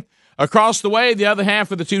today. Across the way, the other half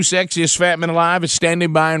of the two sexiest fat men alive is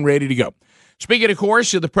standing by and ready to go. Speaking, of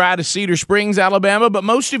course, of the pride of Cedar Springs, Alabama, but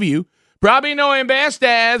most of you probably know him best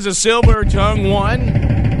as a silver-tongued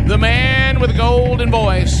one, the man with a golden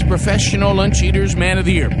voice, professional lunch eaters, man of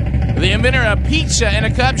the year, the inventor of pizza and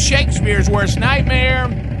a cup, Shakespeare's worst nightmare,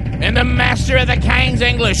 and the master of the King's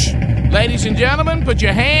English. Ladies and gentlemen, put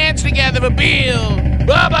your hands together for Bill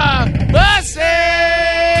Bubba Bussey!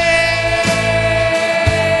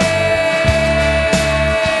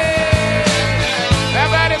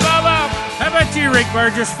 Rick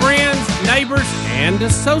Burgess, friends, neighbors, and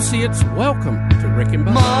associates, welcome to Rick and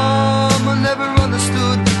Bubba. Mama never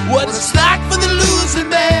understood what it's like for the losing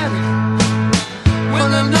man.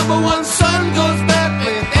 When the number one son goes back,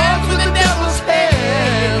 playing dance with the devil's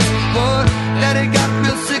hands. But daddy got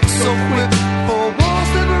real sick so quick, for walls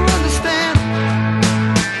never understand.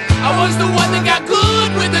 I was the one that got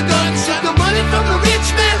good with the gun, took the money from the rich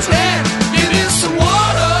man's hand. Give me some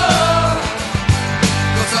water,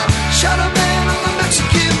 'cause I shot a man.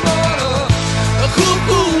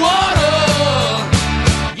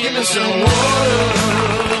 Some water.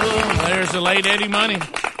 There's the late Eddie Money.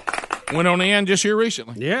 Went on the end just here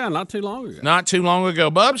recently. Yeah, not too long ago. Not too long ago.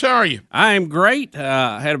 Bubs, how are you? I am great.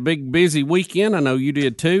 Had a big, busy weekend. I know you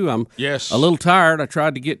did too. I'm a little tired. I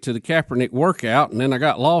tried to get to the Kaepernick workout, and then I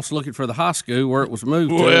got lost looking for the high school where it was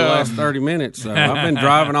moved to the last 30 minutes. So I've been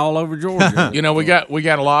driving all over Georgia. You know, we got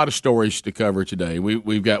a lot of stories to cover today.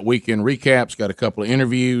 We've got weekend recaps, got a couple of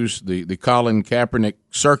interviews, the Colin Kaepernick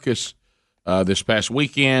circus. This past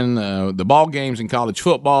weekend, the ball games in college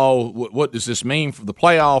football. What does this mean for the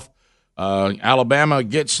playoff? Alabama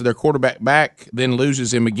gets their quarterback back, then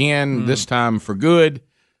loses him again, this time for good.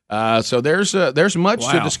 So there's much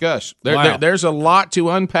to discuss. There's a lot to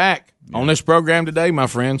unpack on this program today, my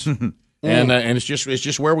friends. And it's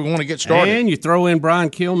just where we want to get started. And you throw in Brian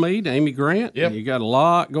Kilmeade, Amy Grant. Yep. You got a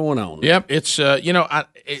lot going on. Yep, it's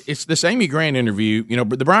it's this Amy Grant interview. You know,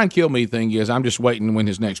 but the Brian Kilmeade thing is I'm just waiting when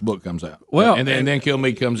his next book comes out. Well, and then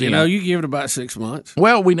Kilmeade comes in. You know, you give it about 6 months.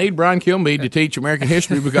 Well, we need Brian Kilmeade to teach American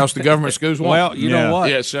history because the government schools won't. Well, you know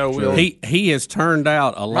what? Yeah, so he has turned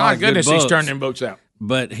out a lot. My of goodness, good books. he's turned them books out.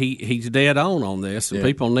 But he's dead on this, and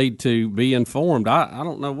people need to be informed. I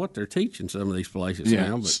don't know what they're teaching some of these places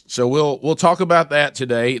now. But. So we'll talk about that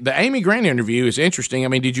today. The Amy Grant interview is interesting. I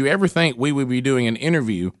mean, did you ever think we would be doing an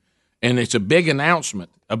interview, and it's a big announcement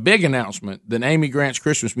that Amy Grant's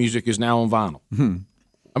Christmas music is now on vinyl?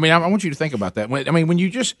 I mean, I want you to think about that. When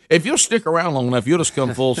if you'll stick around long enough, you'll just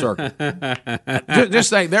come full circle. just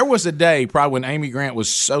think, there was a day probably when Amy Grant was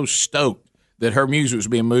so stoked that her music was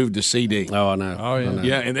being moved to CD. Oh, I know. Oh, yeah.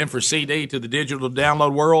 Yeah, and then for CD to the digital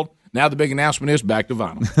download world, now the big announcement is back to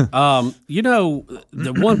vinyl. You know,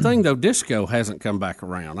 the one thing, though, disco hasn't come back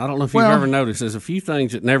around. I don't know if you've ever noticed. There's a few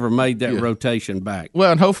things that never made that rotation back.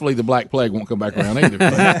 Well, and hopefully the Black Plague won't come back around either.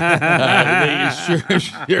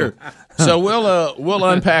 Sure. So we'll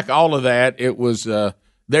unpack all of that. It was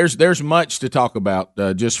there's much to talk about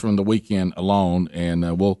just from the weekend alone,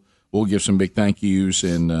 and we'll give some big thank yous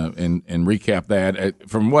and recap that.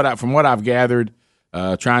 From what I've gathered,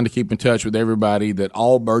 trying to keep in touch with everybody, that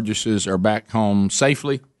all Burgesses are back home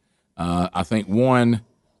safely. I think one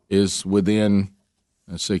is within.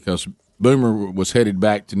 Let's see, because Boomer was headed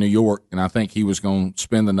back to New York, and I think he was going to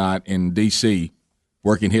spend the night in D.C.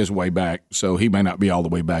 working his way back. So he may not be all the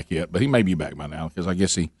way back yet, but he may be back by now because I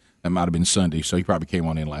guess that might have been Sunday, so he probably came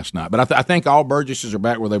on in last night. But I think all Burgesses are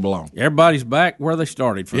back where they belong. Everybody's back where they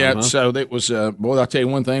started from. Yeah, so that was boy. I'll tell you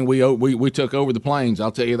one thing: we took over the plains.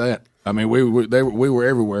 I'll tell you that. I mean, we were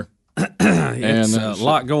everywhere. It's a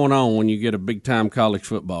lot going on when you get a big time college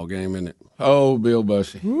football game, isn't it? Oh, Bill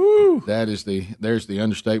Bussey. There's the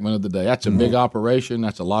understatement of the day. That's a big operation.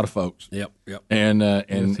 That's a lot of folks. Yep. And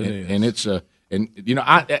it's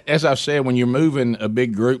as I've said, when you're moving a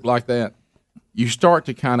big group like that, you start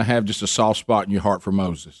to kind of have just a soft spot in your heart for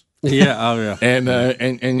Moses. Yeah, oh yeah.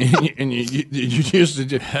 And you used to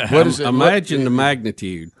just, what is it? Imagine the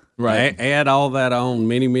magnitude. Right. Add all that on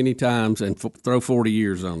many times and throw 40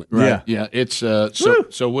 years on it. Right. Yeah. It's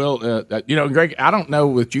so we'll Greg, I don't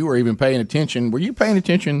know if you were even paying attention. Were you paying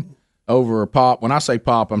attention over Pop? When I say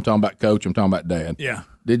Pop, I'm talking about Coach. I'm talking about Dad. Yeah.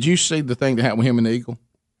 Did you see the thing that happened with him and the Eagle?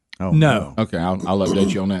 Oh, no. Okay, I'll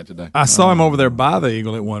update you on that today. I saw him over there by the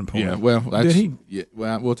Eagle at one point. Yeah. Well, did he? Yeah.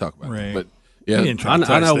 Well, we'll talk about Right. it. But yeah,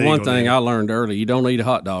 I know one thing I learned early: you don't eat a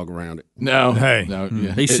hot dog around it. No. Hey. No.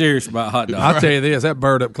 Yeah. He's serious about hot dogs. I'll tell you this: that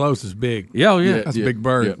bird up close is big. Yeah, That's a big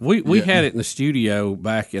bird. We had it in the studio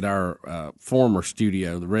back at our former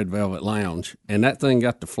studio, the Red Velvet Lounge, and that thing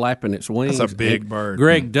got to flapping its wings. That's a big bird.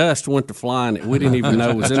 Greg Dust went to flying it. We didn't even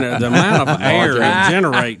know it was in there. The amount of air it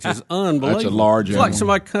generates is unbelievable. That's a large It's animal. like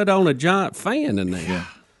somebody cut on a giant fan in there. Yeah.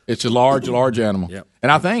 It's a large animal. Yep.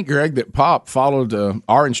 And I think, Greg, that Pop followed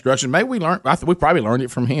our instructions. Maybe we learned. We probably learned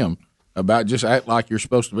it from him about just act like you're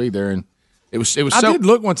supposed to be there. And it was. I did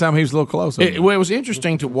look one time. He was a little closer. It was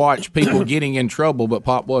interesting to watch people getting in trouble, but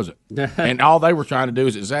Pop wasn't. And all they were trying to do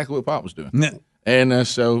is exactly what Pop was doing. And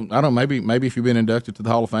so I don't know. Maybe if you've been inducted to the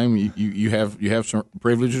Hall of Fame, you have some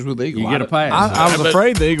privileges with the Eagle. You get a pass. I was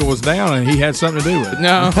afraid the Eagle was down and he had something to do with it.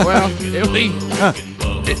 No, well, it'll be.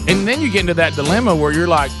 And then you get into that dilemma where you're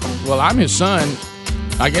like, well, I'm his son.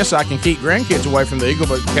 I guess I can keep grandkids away from the Eagle,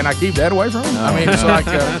 but can I keep Dad away from him? I mean, it's like.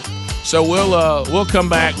 So we'll come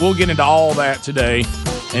back. We'll get into all that today,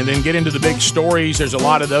 and then get into the big stories. There's a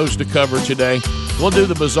lot of those to cover today. We'll do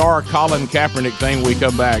the bizarre Colin Kaepernick thing when we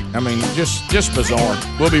come back. I mean, just bizarre.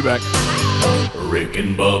 We'll be back. Rick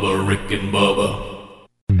and Bubba, Rick and Bubba.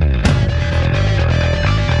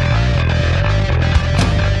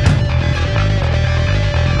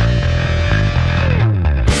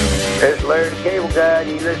 It's Larry the Cable Guy, and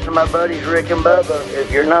you listen to my buddies Rick and Bubba.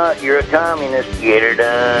 If you're not, you're a communist. Get her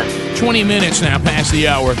done. 20 minutes now past the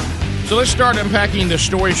hour. So let's start unpacking the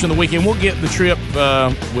stories from the weekend. We'll get the trip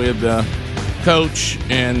with Coach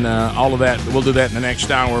and all of that. We'll do that in the next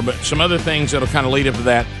hour. But some other things that'll kind of lead up to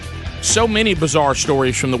that. So many bizarre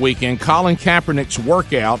stories from the weekend. Colin Kaepernick's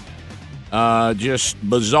workout, just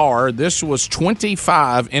bizarre. This was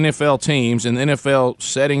 25 NFL teams, and the NFL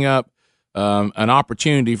setting up an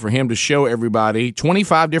opportunity for him to show everybody,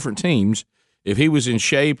 25 different teams, if he was in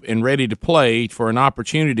shape and ready to play, for an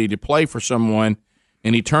opportunity to play for someone,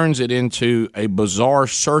 and he turns it into a bizarre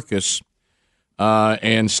circus.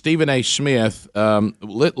 And Stephen A. Smith,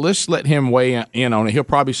 let's let him weigh in on it. He'll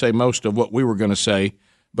probably say most of what we were going to say,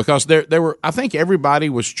 because there were, I think everybody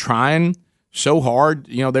was trying so hard.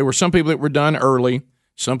 You know, there were some people that were done early,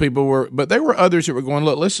 some people were, but there were others that were going,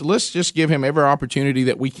 look, let's just give him every opportunity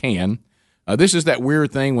that we can. This is that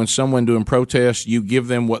weird thing when someone doing protests, you give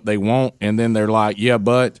them what they want, and then they're like, yeah,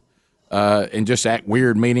 but, and just act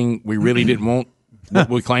weird, meaning we really didn't want what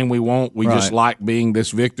we claim we want. We just like being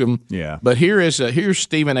this victim. Yeah. But here's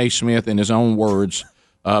Stephen A. Smith in his own words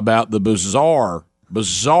about the bizarre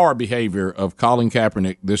behavior of Colin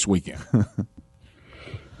Kaepernick this weekend.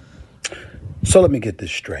 So let me get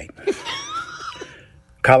this straight.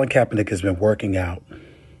 Colin Kaepernick has been working out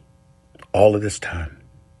all of this time.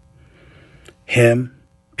 Him,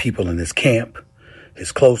 people in his camp,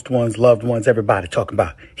 his close ones, loved ones, everybody talking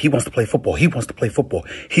about he wants to play football. He wants to play football.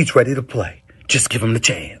 He's ready to play. Just give him the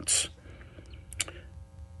chance.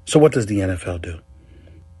 So what does the NFL do?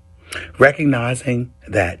 Recognizing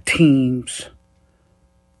that teams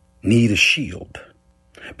need a shield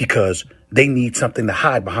because they need something to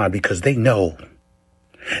hide behind, because they know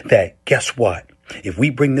that, guess what? If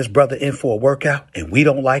we bring this brother in for a workout and we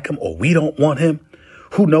don't like him or we don't want him,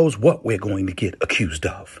 who knows what we're going to get accused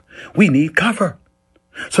of? We need cover.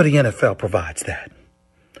 So the NFL provides that.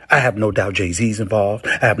 I have no doubt Jay-Z's involved.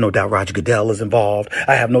 I have no doubt Roger Goodell is involved.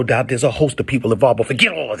 I have no doubt there's a host of people involved, but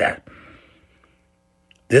forget all of that.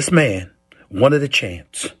 This man wanted a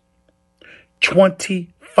chance.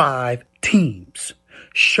 25 teams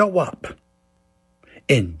show up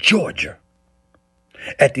in Georgia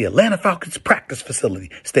at the Atlanta Falcons practice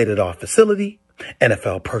facility, state-of-the-art facility,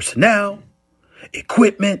 NFL personnel,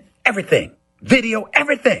 equipment, everything, video,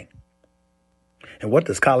 everything. And what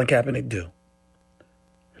does Colin Kaepernick do?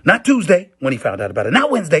 Not Tuesday when he found out about it, not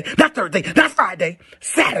Wednesday, not Thursday, not Friday,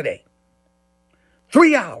 Saturday.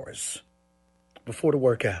 3 hours before the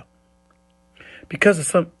workout. Because of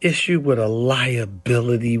some issue with a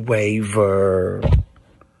liability waiver.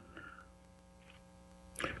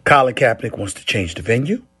 Colin Kaepernick wants to change the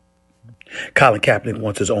venue. Colin Kaepernick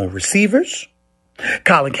wants his own receivers.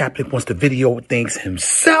 Colin Kaepernick wants to video things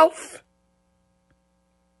himself.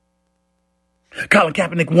 Colin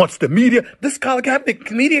Kaepernick wants the media. This Colin Kaepernick,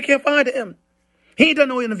 media can't find him. He ain't done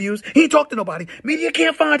no interviews. He ain't talked to nobody. Media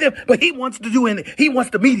can't find him, but he wants to do it. He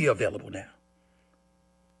wants the media available now.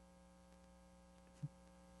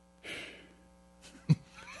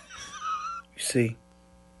 You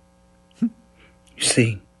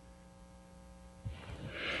see,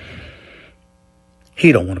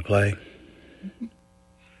 he don't want to play.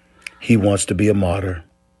 He wants to be a martyr.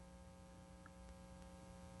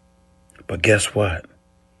 But guess what?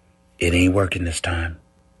 It ain't working this time.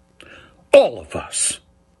 All of us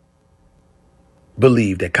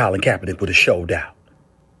believe that Colin Kaepernick would have showed out.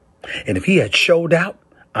 And if he had showed out,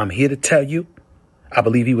 I'm here to tell you, I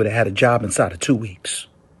believe he would have had a job inside of 2 weeks.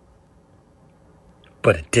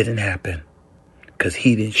 But it didn't happen because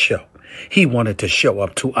he didn't show. He wanted to show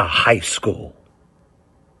up to a high school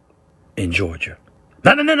in Georgia.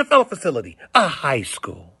 Not an NFL facility, a high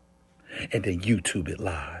school. And then YouTube it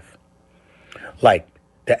live. Like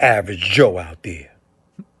the average Joe out there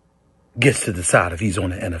gets to decide if he's on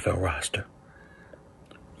the NFL roster.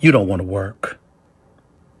 You don't want to work.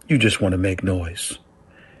 You just want to make noise.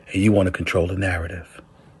 And you want to control the narrative.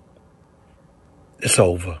 It's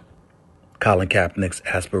over. Colin Kaepernick's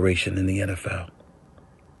aspiration in the NFL.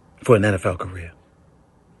 For an NFL career.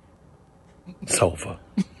 It's over.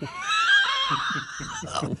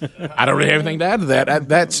 I don't really have anything to add to that.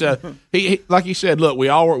 That's he like you said. Look,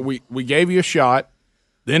 we gave you a shot.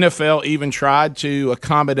 The NFL even tried to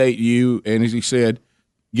accommodate you, and as he said,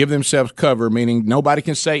 give themselves cover, meaning nobody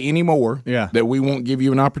can say anymore that we won't give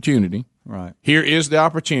you an opportunity. Right. Here is the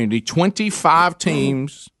opportunity. 25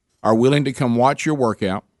 teams are willing to come watch your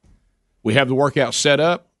workout. We have the workout set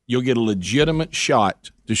up. You'll get a legitimate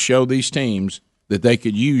shot to show these teams that they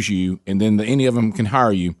could use you, and then any of them can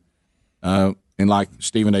hire you. And like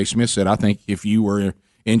Stephen A. Smith said, I think if you were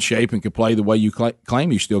in shape and could play the way you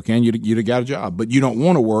claim you still can, you'd have got a job. But you don't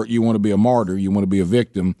want to work. You want to be a martyr. You want to be a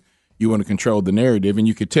victim. You want to control the narrative. And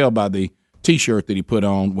you could tell by the T-shirt that he put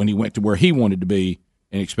on when he went to where he wanted to be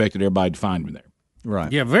and expected everybody to find him there.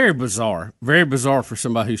 Right. Yeah, very bizarre. Very bizarre for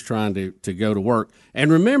somebody who's trying to go to work.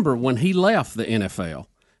 And remember, when he left the NFL,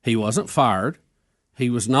 he wasn't fired. He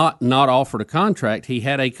was not offered a contract. He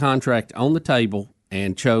had a contract on the table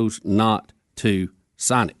and chose not to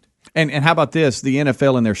sign it. And how about this? The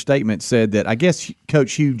NFL in their statement said that I guess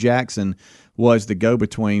Coach Hugh Jackson was the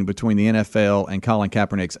go-between between the NFL and Colin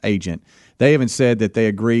Kaepernick's agent. They even said that they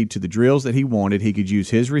agreed to the drills that he wanted. He could use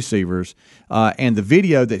his receivers. And the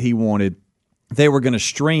video that he wanted, they were going to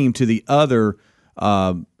stream to the other,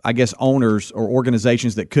 I guess, owners or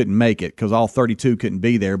organizations that couldn't make it because all 32 couldn't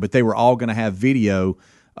be there. But they were all going to have video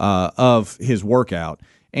of his workout.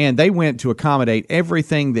 And they went to accommodate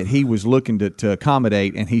everything that he was looking to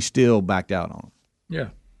accommodate, and he still backed out on them. Yeah.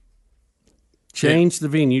 Changed the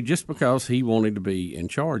venue just because he wanted to be in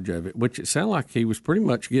charge of it, which it sounded like he was pretty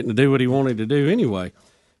much getting to do what he wanted to do anyway.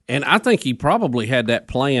 And I think he probably had that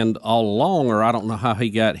planned all along, or I don't know how he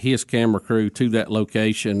got his camera crew to that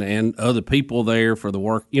location and other people there for the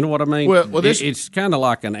work. You know what I mean? Well, it's kind of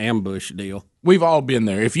like an ambush deal. We've all been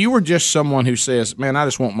there. If you were just someone who says, man, I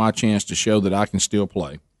just want my chance to show that I can still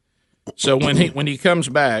play. So when he comes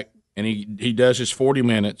back and he does his 40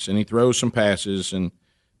 minutes and he throws some passes and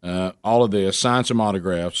all of this, signs some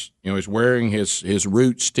autographs, he's wearing his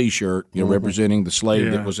Roots T-shirt, representing the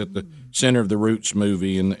slave that was at the center of the Roots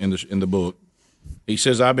movie in the book. He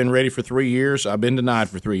says, I've been ready for 3 years. I've been denied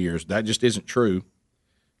for 3 years. That just isn't true.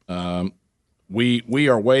 We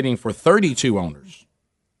are waiting for 32 owners,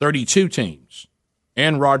 32 teams,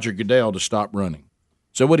 and Roger Goodell to stop running.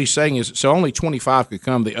 So what he's saying is, only 25 could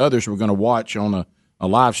come. The others were going to watch on a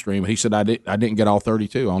live stream. He said, I didn't get all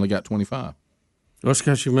 32. I only got 25. Well, it's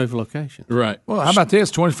because you moved location. Right. Well, how about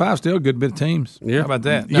this? 25 still a good bit of teams. Yeah. How about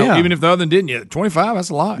that? Now, even if the other one didn't yet, 25, that's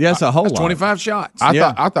a lot. Yeah, that's a whole that's lot. 25 shots.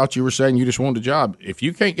 I thought you were saying you just wanted a job. If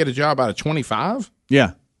you can't get a job out of 25,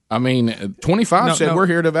 yeah. I mean, 25 said we're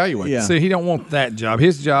here to evaluate. Yeah. See, he don't want that job.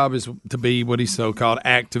 His job is to be what he's so-called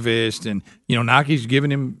activist, and Nike's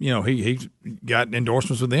giving him. He's got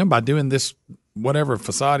endorsements with them by doing this whatever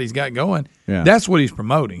facade he's got going. Yeah. That's what he's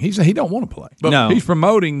promoting. He don't want to play, but No. he's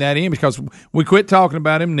promoting that image because we quit talking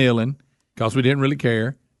about him kneeling because we didn't really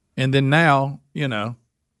care, and then now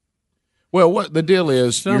Well, what the deal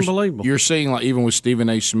is, It's unbelievable. You're seeing, like, even with Stephen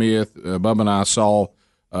A. Smith, Bubba and I saw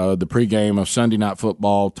the pregame of Sunday Night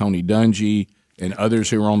Football, Tony Dungy and others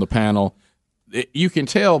who were on the panel. you can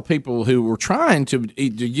tell people who were trying to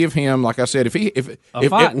give him, like I said, if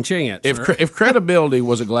fighting chance. If credibility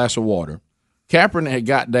was a glass of water, Kaepernick had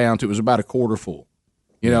got down to it was about a quarter full,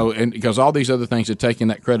 and because all these other things had taken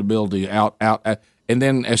that credibility out, and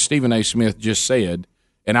then as Stephen A. Smith just said,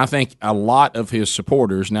 and I think a lot of his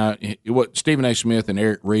supporters now, what Stephen A. Smith and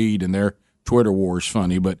Eric Reed and their Twitter war is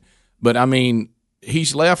funny, but I mean,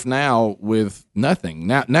 he's left now with nothing.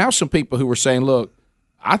 Now some people who were saying, look,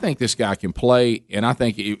 I think this guy can play, and I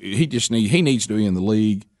think he needs to be in the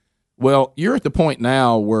league. Well, you're at the point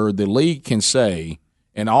now where the league can say,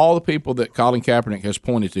 and all the people that Colin Kaepernick has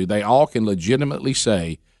pointed to, they all can legitimately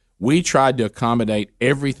say, we tried to accommodate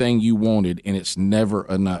everything you wanted, and it's never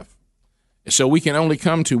enough. So we can only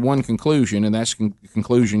come to one conclusion, and that's the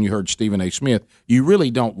conclusion you heard Stephen A. Smith. You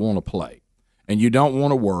really don't want to play, and you don't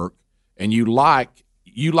want to work, and you like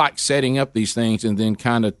setting up these things and then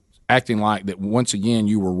kind of acting like that once again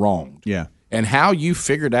you were wronged. Yeah. And how you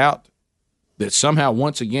figured out that somehow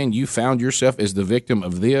once again you found yourself as the victim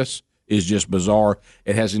of this is just bizarre.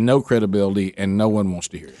 It has no credibility, and no one wants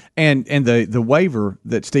to hear it. And the waiver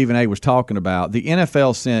that Stephen A. was talking about, the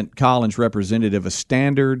NFL sent Colin's representative a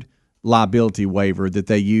standard liability waiver that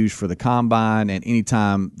they use for the combine and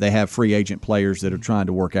anytime they have free agent players that are trying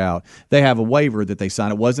to work out. They have a waiver that they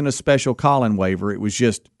sign. It wasn't a special Colin waiver. It was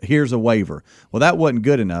just, here's a waiver. Well, that wasn't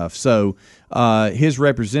good enough. So his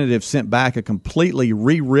representative sent back a completely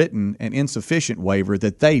rewritten and insufficient waiver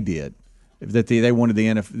that they did. That they wanted the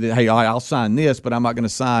NFL, hey, I'll sign this, but I'm not going to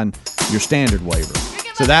sign your standard waiver.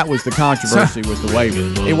 So that was the controversy with the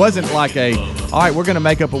waiver. It wasn't like all right, we're going to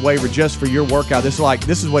make up a waiver just for your workout. This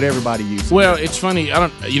is what everybody uses. Well, it's funny.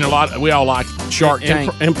 We all like Shark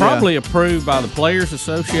Tank, and probably approved by the Players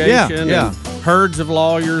Association. Yeah. And herds of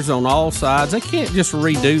lawyers on all sides. They can't just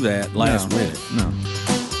redo that last minute. No.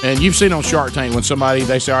 And you've seen on Shark Tank when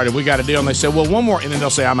they say, all right, we got a deal, and they say, well, one more, and then they'll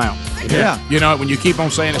say, I'm out. Yeah. You know, when you keep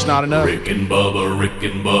on saying it's not enough. Rick and Bubba, Rick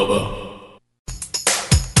and Bubba.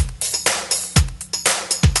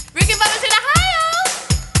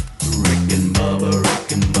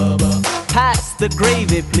 Pass the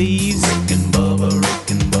gravy, please. Rick and Bubba,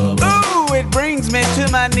 Rick and Bubba. Ooh, it brings me to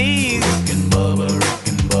my knees. Rick and Bubba, Rick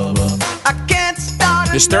and Bubba. I can't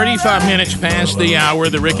start. It's 35 minutes past the hour.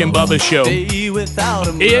 The Rick and Bubba Show.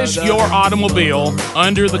 Is your automobile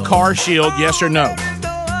under the car shield? Yes or no?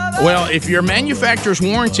 Well, if your manufacturer's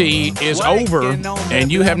warranty is over and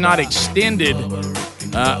you have not extended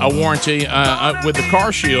a warranty with the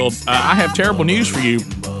car shield, I have terrible news for you.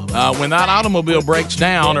 When that automobile breaks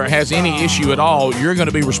down or has any issue at all, you're going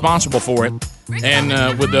to be responsible for it.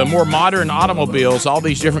 And with the more modern automobiles, all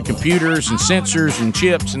these different computers and sensors and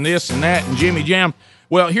chips and this and that and Jimmy Jam.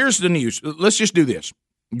 Well, here's the news. Let's just do this.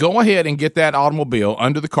 Go ahead and get that automobile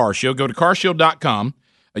under the car shield. Go to carshield.com.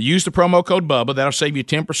 Use the promo code Bubba. That'll save you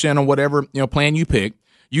 10% on whatever plan you pick.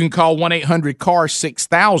 You can call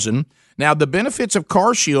 1-800-CAR-6000. Now, the benefits of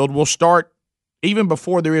Car Shield will start even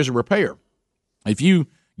before there is a repair. If you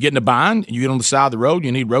get in a bind and you get on the side of the road,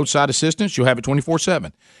 you need roadside assistance, you'll have it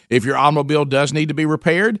 24/7. If your automobile does need to be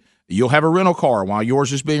repaired, you'll have a rental car while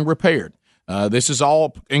yours is being repaired. This is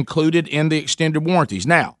all included in the extended warranties.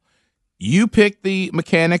 Now, you pick the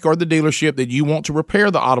mechanic or the dealership that you want to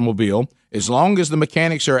repair the automobile. As long as the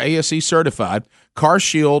mechanics are ASE certified, Car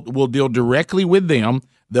Shield will deal directly with them.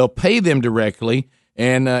 They'll pay them directly,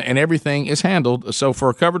 and everything is handled. So for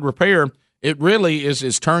a covered repair, it really is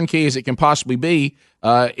as turnkey as it can possibly be.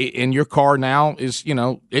 And your car now is,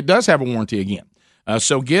 it does have a warranty again.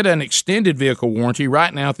 So get an extended vehicle warranty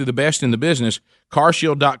right now through the best in the business,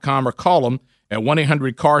 carshield.com, or call them at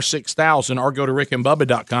 1-800-CAR-6000, or go to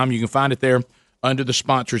rickandbubba.com. You can find it there under the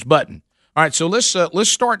sponsors button. All right, so let's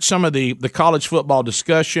start some of the college football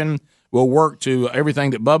discussion. We'll work to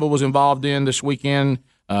everything that Bubba was involved in this weekend.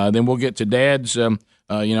 Then we'll get to Dad's, and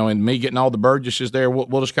me getting all the Burgesses there.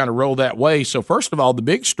 We'll just kind of roll that way. So first of all, the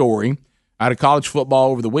big story out of college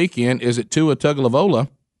football over the weekend is that Tua Tagovailoa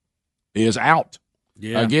is out.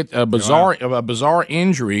 Yeah. Get a bizarre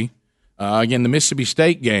injury. Again, the Mississippi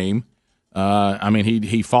State game.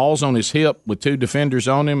 He falls on his hip with two defenders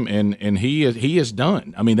on him, and he is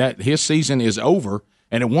done. I mean, that his season is over.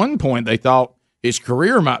 And at one point, they thought his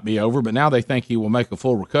career might be over, but now they think he will make a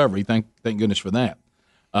full recovery. Thank goodness for that.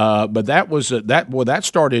 But that was that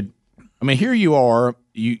started. I mean, here you are.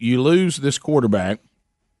 You lose this quarterback.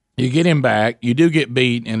 You get him back. You do get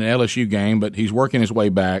beat in an LSU game, but he's working his way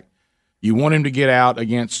back. You want him to get out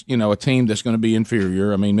against a team that's going to be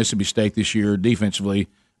inferior. I mean, Mississippi State this year defensively,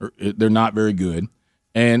 they're not very good.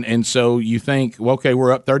 And so you think, well, okay,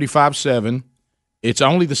 we're up 35-7. It's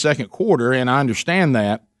only the second quarter, and I understand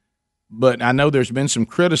that. But I know there's been some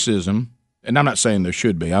criticism and I'm not saying there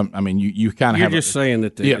should be. I mean, you kind of You're have just saying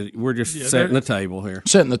that we're just setting the table here.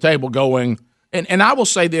 Setting the table going. And I will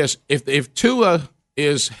say this, if Tua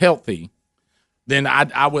is healthy, then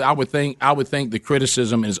I would think the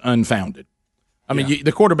criticism is unfounded. I mean,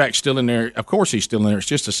 the quarterback's still in there. Of course he's still in there. It's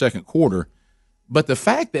just the second quarter. But the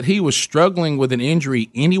fact that he was struggling with an injury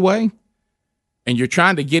anyway, and you're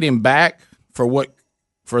trying to get him back for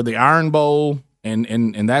the Iron Bowl,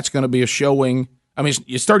 and that's going to be a showing. I mean,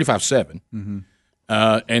 it's 35-7. Mm-hmm.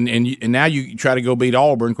 And now you try to go beat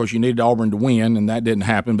Auburn. Of course, you needed Auburn to win, and that didn't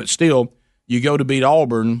happen. But still, you go to beat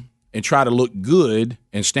Auburn and try to look good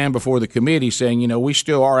and stand before the committee saying, we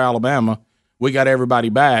still are Alabama. We got everybody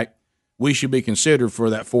back. We should be considered for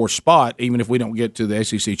that fourth spot, even if we don't get to the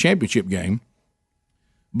SEC championship game.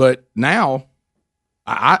 But now,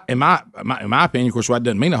 in my opinion, of course, that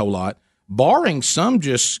doesn't mean a whole lot, barring some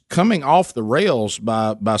just coming off the rails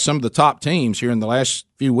by some of the top teams here in the last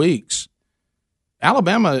few weeks,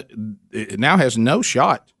 Alabama now has no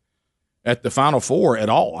shot at the Final Four at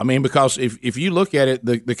all. I mean, because if you look at it,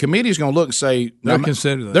 the committee is going to look and say they'll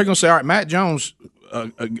consider that. They're going to say, all right, Matt Jones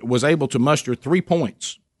was able to muster 3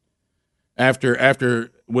 points after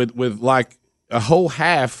with like a whole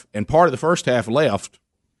half and part of the first half left,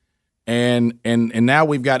 and now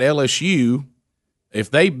we've got LSU. If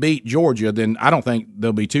they beat Georgia, then I don't think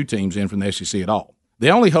there'll be 2 teams in from the SEC at all. The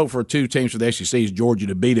only hope for 2 teams for the SEC is Georgia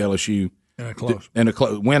to beat LSU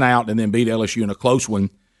win out and then beat LSU in a close one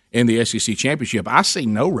in the SEC championship. I see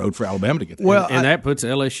no road for Alabama to get there. Well, and that puts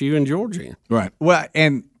LSU and Georgia in. Right. Well,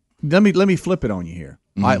 and let me flip it on you here.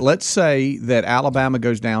 Mm-hmm. All right, let's say that Alabama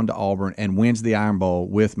goes down to Auburn and wins the Iron Bowl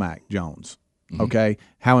with Mac Jones. Mm-hmm. Okay,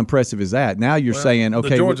 how impressive is that? Now you're saying, okay,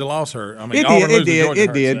 the Georgia loss hurt. I mean,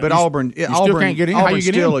 it did, but Auburn still can't get in. How Auburn's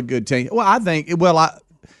you get still in? a good team. Well, I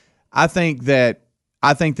think that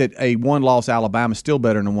a one-loss Alabama is still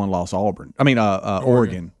better than a one-loss Auburn. I mean,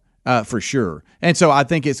 Oregon. For sure. And so I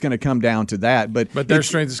think it's going to come down to that. But their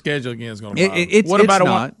strength of schedule again is going to bother. What about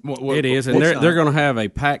not? It is, and they're going to have a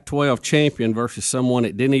Pac-12 champion versus someone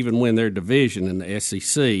that didn't even win their division in the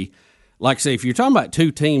SEC. Like I say, if you're talking about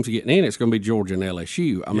 2 teams getting in, it's going to be Georgia and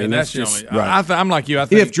LSU. I mean, that's just right. I'm like you. I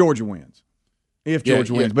think if Georgia wins. If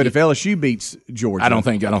Georgia wins, but if LSU beats Georgia, I don't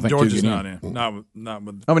think Georgia's not in. Not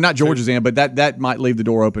with. I mean, not Georgia's in, but that might leave the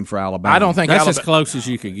door open for Alabama. I don't think that's as close as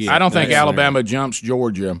you could get. I don't think Alabama jumps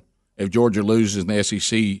Georgia if Georgia loses in the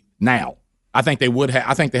SEC now. I think they would.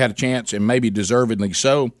 I think they had a chance, and maybe deservedly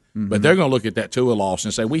so. Mm-hmm. But they're going to look at that Tua loss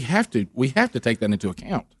and say we have to take that into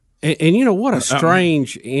account. And you know what a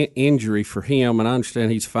strange injury for him. And I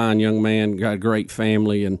understand he's a fine young man, got a great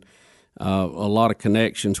family, and a lot of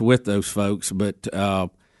connections with those folks. But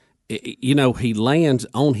he lands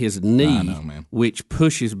on his knee, which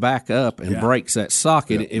pushes back up and breaks that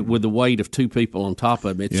socket with the weight of 2 people on top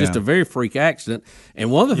of him. It's just a very freak accident.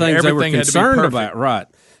 And one of the things they were concerned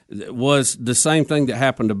about, was the same thing that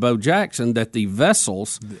happened to Bo Jackson, that the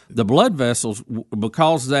vessels, the blood vessels,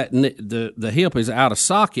 because that the hip is out of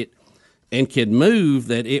socket and can move,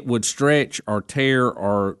 that it would stretch or tear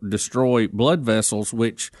or destroy blood vessels,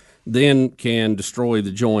 which then can destroy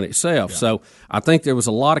the joint itself. Yeah. So I think there was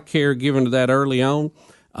a lot of care given to that early on.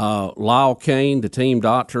 Lyle Kane, the team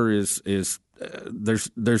doctor, is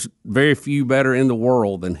there's very few better in the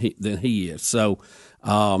world than he is. So.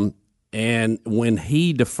 And when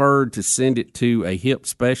he deferred to send it to a hip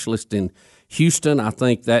specialist in Houston, I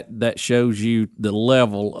think that shows you the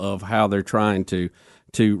level of how they're trying to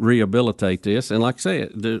rehabilitate this. And like I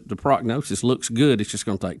said, the prognosis looks good. It's just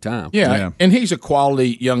going to take time. Yeah, and he's a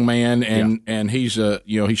quality young man, and he's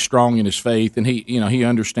he's strong in his faith, and he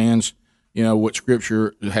understands what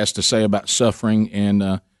Scripture has to say about suffering,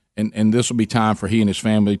 and this will be time for he and his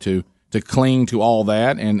family to cling to all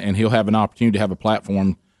that, and he'll have an opportunity to have a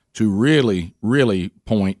platform to really, really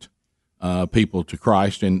point people to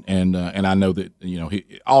Christ, and I know that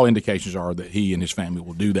all indications are that he and his family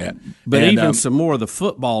will do that. But even some more of the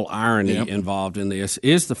football irony involved in this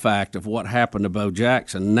is the fact of what happened to Bo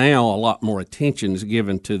Jackson. Now a lot more attention is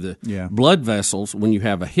given to the blood vessels when you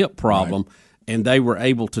have a hip problem, and they were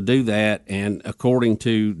able to do that. And according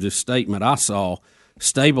to the statement I saw,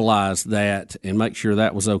 stabilize that and make sure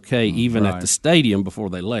that was okay, even at the stadium before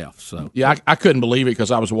they left. So I couldn't believe it because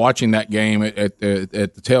I was watching that game at the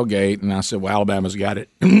tailgate, and I said, "Well, Alabama's got it,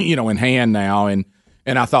 in hand now." And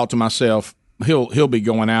I thought to myself, he'll be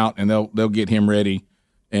going out, and they'll get him ready.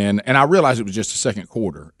 And I realized it was just the second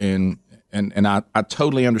quarter, and I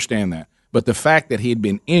totally understand that. But the fact that he had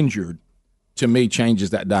been injured to me changes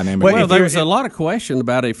that dynamic. Well, there was a lot of question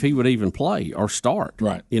about if he would even play or start.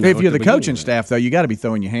 Right. You know, if you're at the beginning coaching of that. staff, though, you got to be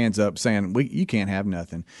throwing your hands up, saying you can't have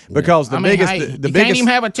nothing because the biggest, the you biggest, can't even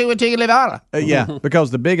have a Tua Tagovailoa. yeah,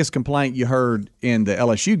 because the biggest complaint you heard in the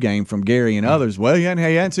LSU game from Gary and others, well, he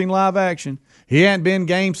hadn't seen live action. He hadn't been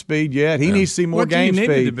game speed yet. He needs to see more What do you game need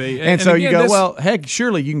it speed. to be? And And so again, you go, this- well, heck,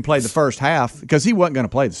 surely you can play the first half because he wasn't going to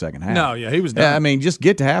play the second half. No, yeah, he was done. I mean, just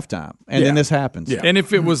get to halftime, and then this happens. Yeah. And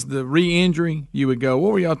if it was the re-injury, you would go,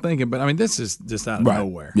 "What were y'all thinking?" But I mean, this is just out of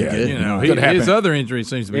nowhere. Yeah. you know, Could happen. his other injury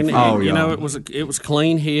seems to be. And, fine. you know, it was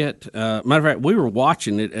clean hit. Matter of fact, we were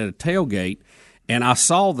watching it at a tailgate, and I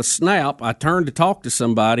saw the snap. I turned to talk to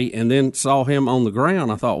somebody, and then saw him on the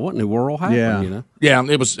ground. I thought, what in the world happened? Yeah. You know, Yeah,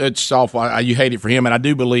 it's awful. You hate it for him, and I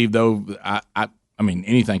do believe though. I mean,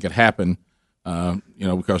 anything could happen. You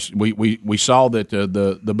know, because we saw that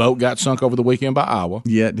the boat got sunk over the weekend by Iowa.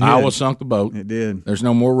 Yeah, it did. Iowa sunk the boat. It did. There's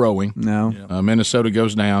no more rowing. No. Minnesota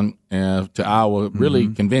goes down to Iowa really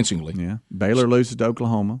convincingly. Yeah. Baylor loses to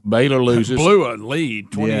Oklahoma. Baylor loses. Blew a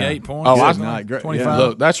lead, 28 Yeah. points. Oh, Not great. 25.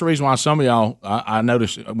 Look, that's the reason why some of y'all, I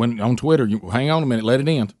noticed when on Twitter, hang on a minute, let it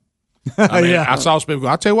end. I mean, I saw some people go,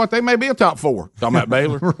 I'll tell you what, they may be a top 4. Talking about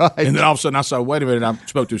Baylor. Right. And then all of a sudden I saw, wait a minute, I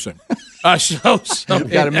spoke too soon. Got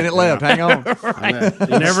a minute left. Hang on.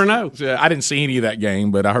 you never know. So, I didn't see any of that game,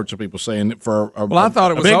 but I heard some people saying that for I thought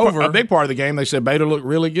it was over. A big part of the game, they said Baylor looked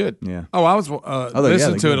really good. Yeah. Oh, I was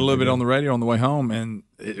listening to they it a little did. bit on the radio on the way home, and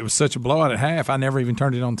it was such a blowout at half. I never even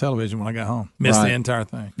turned it on television when I got home. Missed the entire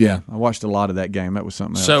thing. Yeah. I watched a lot of that game. That was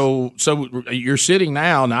something else. So you're sitting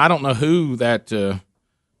now. I don't know who that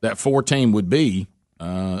 4 team would be,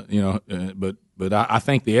 but I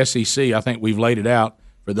think the SEC. I think we've laid it out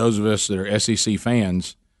for those of us that are SEC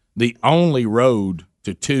fans. The only road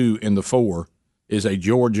to 2 in the 4 is a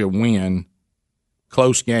Georgia win,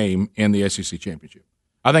 close game in the SEC championship.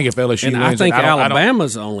 I think if LSU And wins, I think I don't-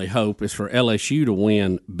 Alabama's only hope is for LSU to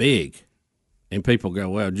win big. And people go,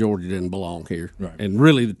 well, Georgia didn't belong here. Right. And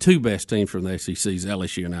really, the 2 best teams from the SEC is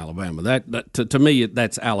LSU and Alabama. That to me,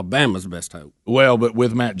 that's Alabama's best hope. Well, but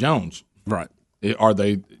with Matt Jones, right? Are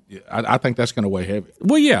they? I think that's going to weigh heavy.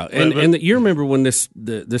 Well, yeah, and you remember when this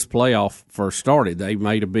playoff first started, they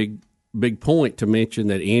made a big point to mention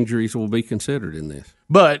that injuries will be considered in this.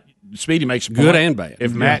 But Speedy makes a point. Good and bad.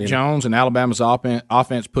 If Matt Jones and Alabama's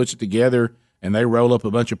offense puts it together and they roll up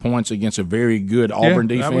a bunch of points against a very good Auburn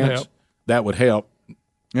defense, that would help.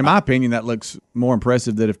 In my opinion, that looks more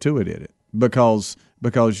impressive than if Tua did it because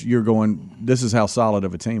you're going, this is how solid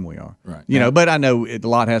of a team we are. Right. You know, but I know a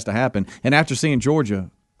lot has to happen. And after seeing Georgia,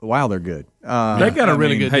 wow, they're good. They've got a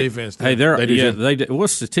really good defense. Hey, they were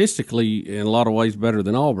statistically in a lot of ways better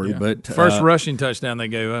than Auburn, but first rushing touchdown they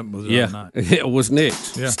gave up was the other night. It was Nick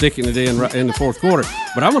sticking it in the fourth quarter.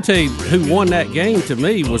 But I'm going to tell you who won that game to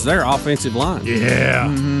me was their offensive line.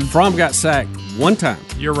 Yeah. Fromm got sacked one time.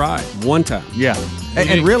 You're right. One time. Yeah. He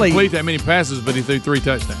And really, complete that many passes, but he threw 3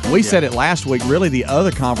 touchdowns. we said it last week. Really, the other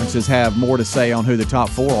conferences have more to say on who the top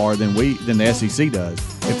 4 are than the SEC does.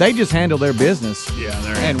 If they just handle their business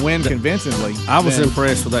and win convincingly, I was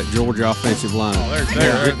impressed with that Georgia offensive line.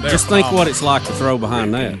 they're Just think what it's like to throw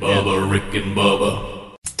behind that. Bubba, Rick and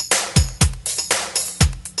Bubba.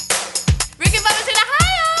 Rick and Bubba's in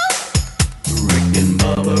Ohio. Rick and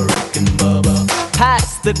Bubba, Rick and Bubba.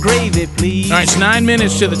 Pass the gravy, please. All right, it's 9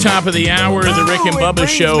 minutes to the top of the hour. The Rick and Bubba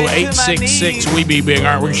Show, 866 We Be Big. All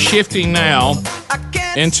right, we're shifting now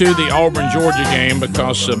into the Auburn-Georgia game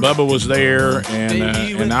because Bubba was there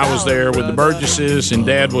and I was there with the Burgesses, and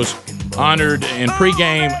Dad was honored in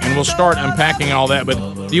pregame, and we'll start unpacking all that.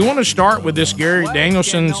 But do you want to start with this Gary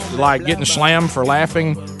Danielson's, like, getting slammed for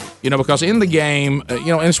laughing? You know, because in the game, and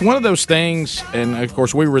it's one of those things, and, of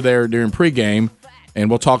course, we were there during pregame, and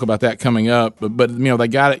we'll talk about that coming up. But they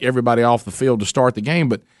got everybody off the field to start the game.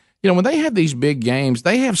 But, when they have these big games,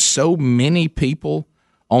 they have so many people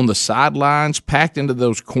on the sidelines packed into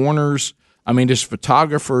those corners. I mean, just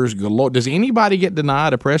photographers galore. Does anybody get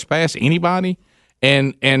denied a press pass? Anybody?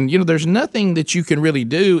 And there's nothing that you can really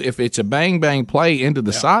do if it's a bang play into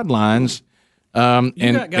the sidelines. You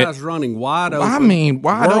got guys running wide open. I mean,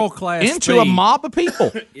 world-class into speed. a mob of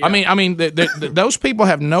people. I mean, those people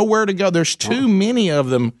have nowhere to go. There's too many of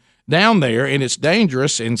them down there, and it's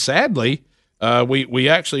dangerous. And sadly, we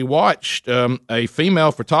actually watched a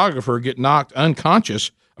female photographer get knocked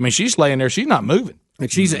unconscious. I mean, she's laying there; she's not moving.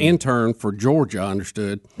 And she's an intern for Georgia, I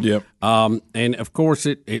understood. Yep. And, of course,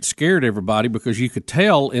 it scared everybody because you could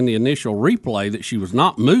tell in the initial replay that she was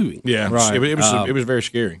not moving. Yeah, right. It was very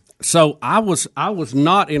scary. So I was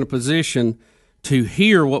not in a position to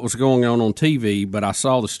hear what was going on TV, but I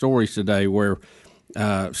saw the stories today where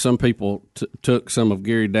some people took some of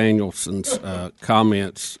Gary Danielson's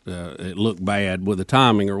comments. It looked bad with the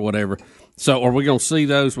timing or whatever. So are we going to see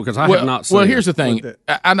those? Because I have not seen Well, here's the thing.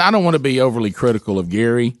 I don't want to be overly critical of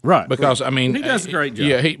Gary. Right. Because, I mean. He does a great job.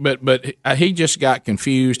 Yeah, but he just got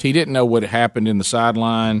confused. He didn't know what had happened in the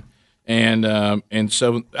sideline. And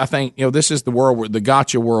so I think, this is the world, the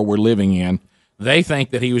gotcha world we're living in. They think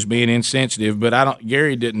that he was being insensitive, but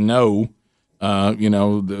Gary didn't know,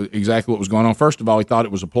 exactly what was going on. First of all, he thought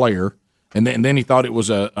it was a player. And then he thought it was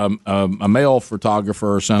a male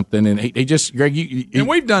photographer or something, and he just Greg. And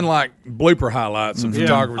we've done like blooper highlights of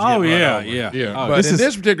photographers. Oh getting yeah. But in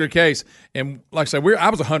this particular case, and like I said, I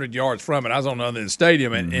was 100 yards from it. I was on the other end of the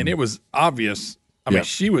stadium, and it was obvious. I mean,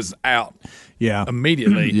 she was out. Yeah,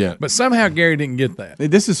 immediately. Yeah, but somehow Gary didn't get that.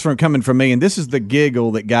 This is coming from me, and this is the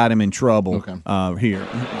giggle that got him in trouble. Here,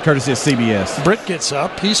 courtesy of CBS. Britt gets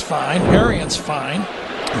up; he's fine. Harrian's fine.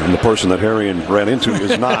 And the person that Harrian ran into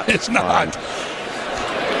is not. It's not.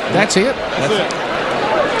 That's it.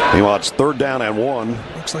 Meanwhile, it's 3rd down and 1.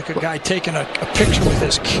 Looks like a guy taking a picture with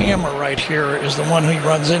his camera right here is the one he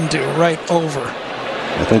runs into right over.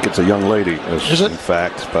 I think it's a young lady, is it? In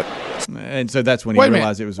fact, but. And so that's when he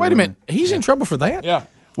realized it was. Wait a minute, he's in trouble for that. Yeah.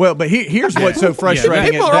 Well, but here's what's so frustrating.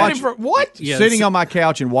 People are for what? Sitting on my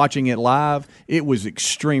couch and watching it live, it was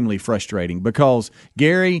extremely frustrating because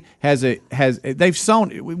Gary we've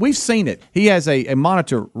seen it. He has a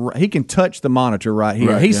monitor. He can touch the monitor right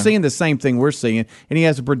here. He's seeing the same thing we're seeing, and he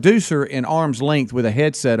has a producer in arm's length with a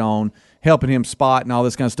headset on, helping him spot and all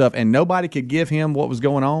this kind of stuff, and nobody could give him what was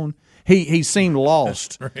going on. He seemed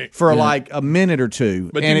lost for like a minute or two.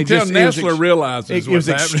 But and you can tell Nessler realizes it was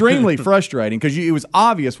extremely frustrating because it was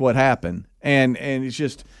obvious what happened. And it's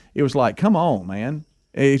just, it was like, come on, man.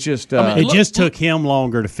 It's just it just took him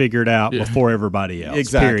longer to figure it out before everybody else.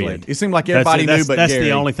 Exactly. Period. It seemed like everybody knew, but that's Gary.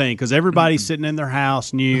 the only thing because everybody sitting in their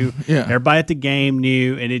house knew. Everybody at the game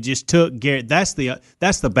knew, and it just took Gary. That's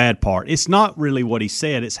the bad part. It's not really what he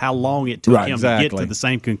said; it's how long it took him to get to the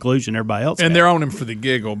same conclusion everybody else. And they're on him for the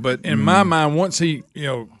giggle. But in my mind, once he,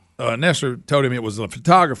 Nessler told him it was a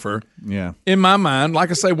photographer. Yeah. In my mind,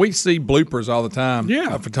 like I say, we see bloopers all the time.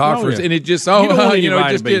 Yeah. Of photographers, and it just you don't want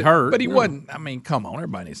anybody just to be hurt. But he wasn't. I mean, come on,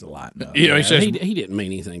 everybody needs to lighten up. He says he didn't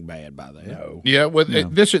mean anything bad by that. No. Yeah.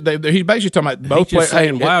 He's basically talking about both players.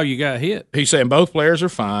 Saying, "Wow, you got hit." He's saying both players are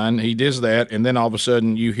fine. He does that, and then all of a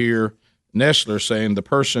sudden you hear Nessler saying the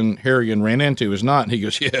person Harrigan ran into is not, and he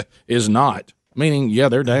goes, "Yeah, is not." Meaning,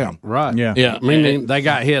 they're down. Right. Yeah. Meaning they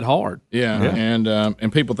got hit hard. Yeah.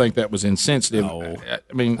 And people think that was insensitive. No.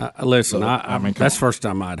 I mean, listen, I mean, that's the first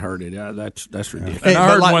time I'd heard it. That's ridiculous. And I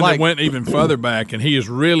heard one that went even further back, and he is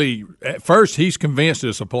really, at first, he's convinced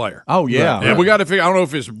it's a player. Oh, yeah. And we got to figure, I don't know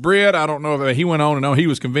if it's Britt, I don't know if he went on and on, he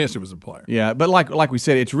was convinced it was a player. Yeah, but like we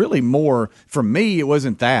said, it's really more, for me, it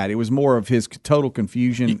wasn't that. It was more of his total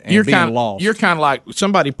confusion and being lost. You're kind of like,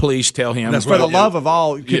 somebody please tell him. That's for the love of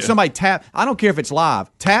all. Could somebody tap, I don't care if it's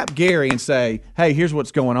live, tap Gary and say, hey, here's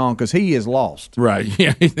what's going on, because he is lost. Right.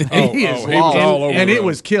 Yeah. He is lost. All over and it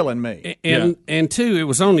was killing me. And two, it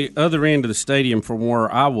was on the other end of the stadium from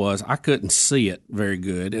where I was. I couldn't see it very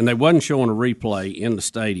good, and they wasn't showing a replay in the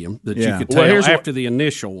stadium that you could tell after the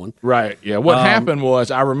initial one. Right. Yeah. What happened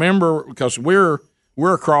was, I remember, because we're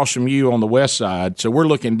across from you on the west side, so we're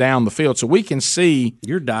looking down the field, so we can see.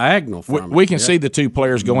 You're diagonal from we can see the two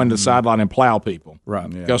players go into the sideline and plow people. Right.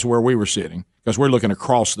 Because where we were sitting, because we're looking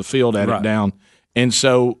across the field at it down. And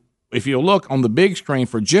so if you look on the big screen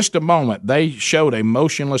for just a moment, they showed a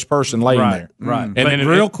motionless person laying there. Right. And but then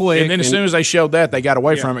real quick. And then as soon as they showed that, they got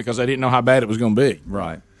away from it because they didn't know how bad it was going to be.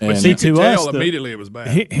 Right. But see, to us, immediately it was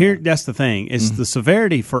bad. Here, that's the thing. It's the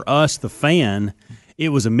severity for us, the fan. It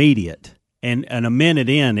was immediate. And a minute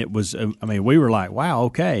in, it was. We were like, "Wow,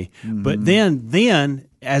 okay." Mm-hmm. But then,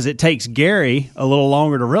 as it takes Gary a little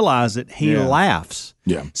longer to realize it, he laughs.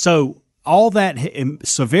 Yeah. So all that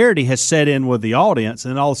severity has set in with the audience,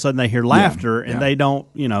 and all of a sudden they hear laughter, and they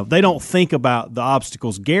don't think about the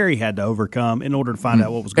obstacles Gary had to overcome in order to find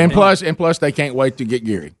out what was going on. And plus, they can't wait to get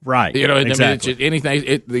Gary. Right. Exactly. I mean, it's just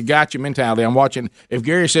anything. The gotcha mentality. I'm watching. If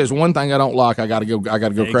Gary says one thing I don't like, I got to go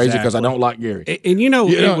crazy because I don't like Gary. And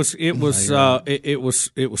it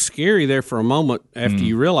was scary there for a moment after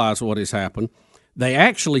you realize what has happened. They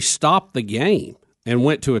actually stopped the game and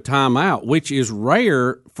went to a timeout, which is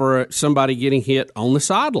rare for somebody getting hit on the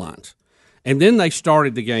sidelines. And then they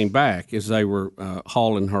started the game back as they were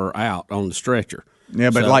hauling her out on the stretcher.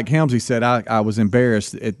 Yeah, but like Helmsy said, I was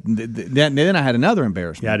embarrassed. Then I had another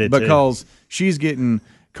embarrassment. Yeah, I did because she's getting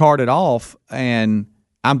carted off, and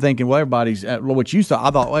I'm thinking, well, everybody's what you thought.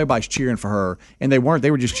 I thought, well, everybody's cheering for her, and they weren't.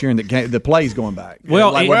 They were just cheering the play's going back.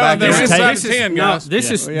 Well,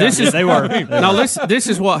 this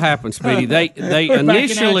is what happened, Speedy. They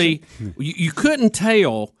initially you couldn't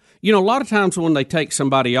tell. You know, a lot of times when they take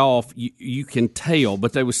somebody off, you can tell,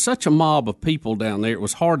 but there was such a mob of people down there, it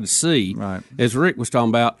was hard to see, as Rick was talking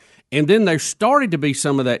about. And then there started to be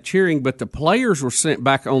some of that cheering, but the players were sent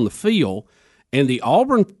back on the field. And the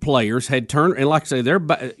Auburn players had turned, and like I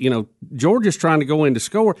say, Georgia's trying to go in to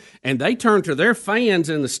score, and they turned to their fans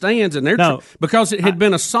in the stands, and because it had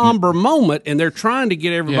been a somber moment, and they're trying to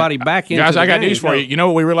get everybody back into guys, the I got game. news for you. You know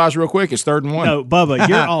what we realized real quick? It's 3rd and 1. No, Bubba,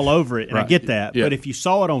 you're all over it, and I get that. Yeah. But if you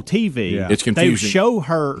saw it on TV, it's confusing. They show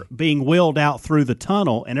her being wheeled out through the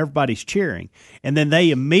tunnel, and everybody's cheering. And then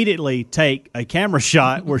they immediately take a camera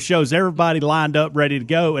shot where it shows everybody lined up, ready to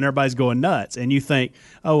go, and everybody's going nuts. And you think,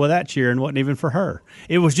 oh, well, that cheering wasn't even for her.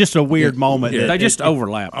 It was just a weird moment. They just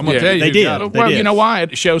overlapped. I'm going to tell you. They did. Well, you know why?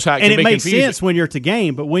 It shows how it can be confusing. And it makes sense when you're at the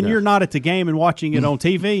game, but when you're not at the game and watching it on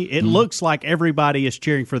TV, it looks like everybody is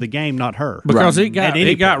cheering for the game, not her. Because it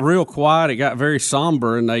got real quiet. It got very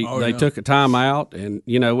somber, and they took a timeout. And,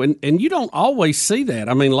 and you don't always see that.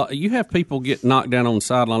 I mean, you have people get knocked down on the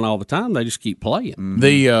sideline all the time. They just keep playing.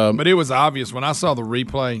 But it was obvious when I saw the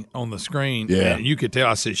replay on the screen. Yeah, you could tell.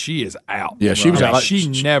 I said, she is out. Yeah, she was out.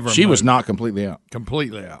 She was not completely out.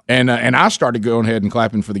 Completely out. And I started going ahead and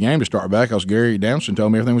clapping for the game to start back because Gary Downson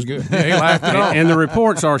told me everything was good. Yeah, he laughed it off. And the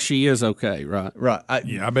reports are she is okay, right? Right.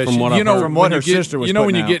 I bet from what her sister was.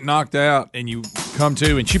 When you get knocked out and you come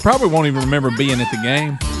to, and she probably won't even remember being at the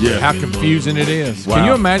game. Yeah. How confusing it is. Wow. Can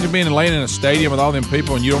you imagine being laying in a stadium with all them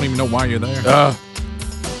people and you don't even know why you're there?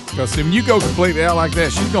 Because when you go completely out like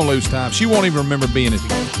that, she's going to lose time. She won't even remember being at the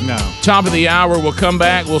game. No. Top of the hour, we'll come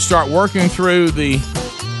back. We'll start working through the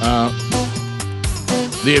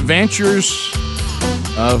adventures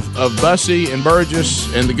of Bussy and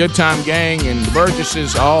Burgess and the Good Time Gang and the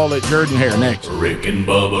Burgesses all at Jordan Hare next. Rick and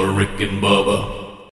Bubba, Rick and Bubba.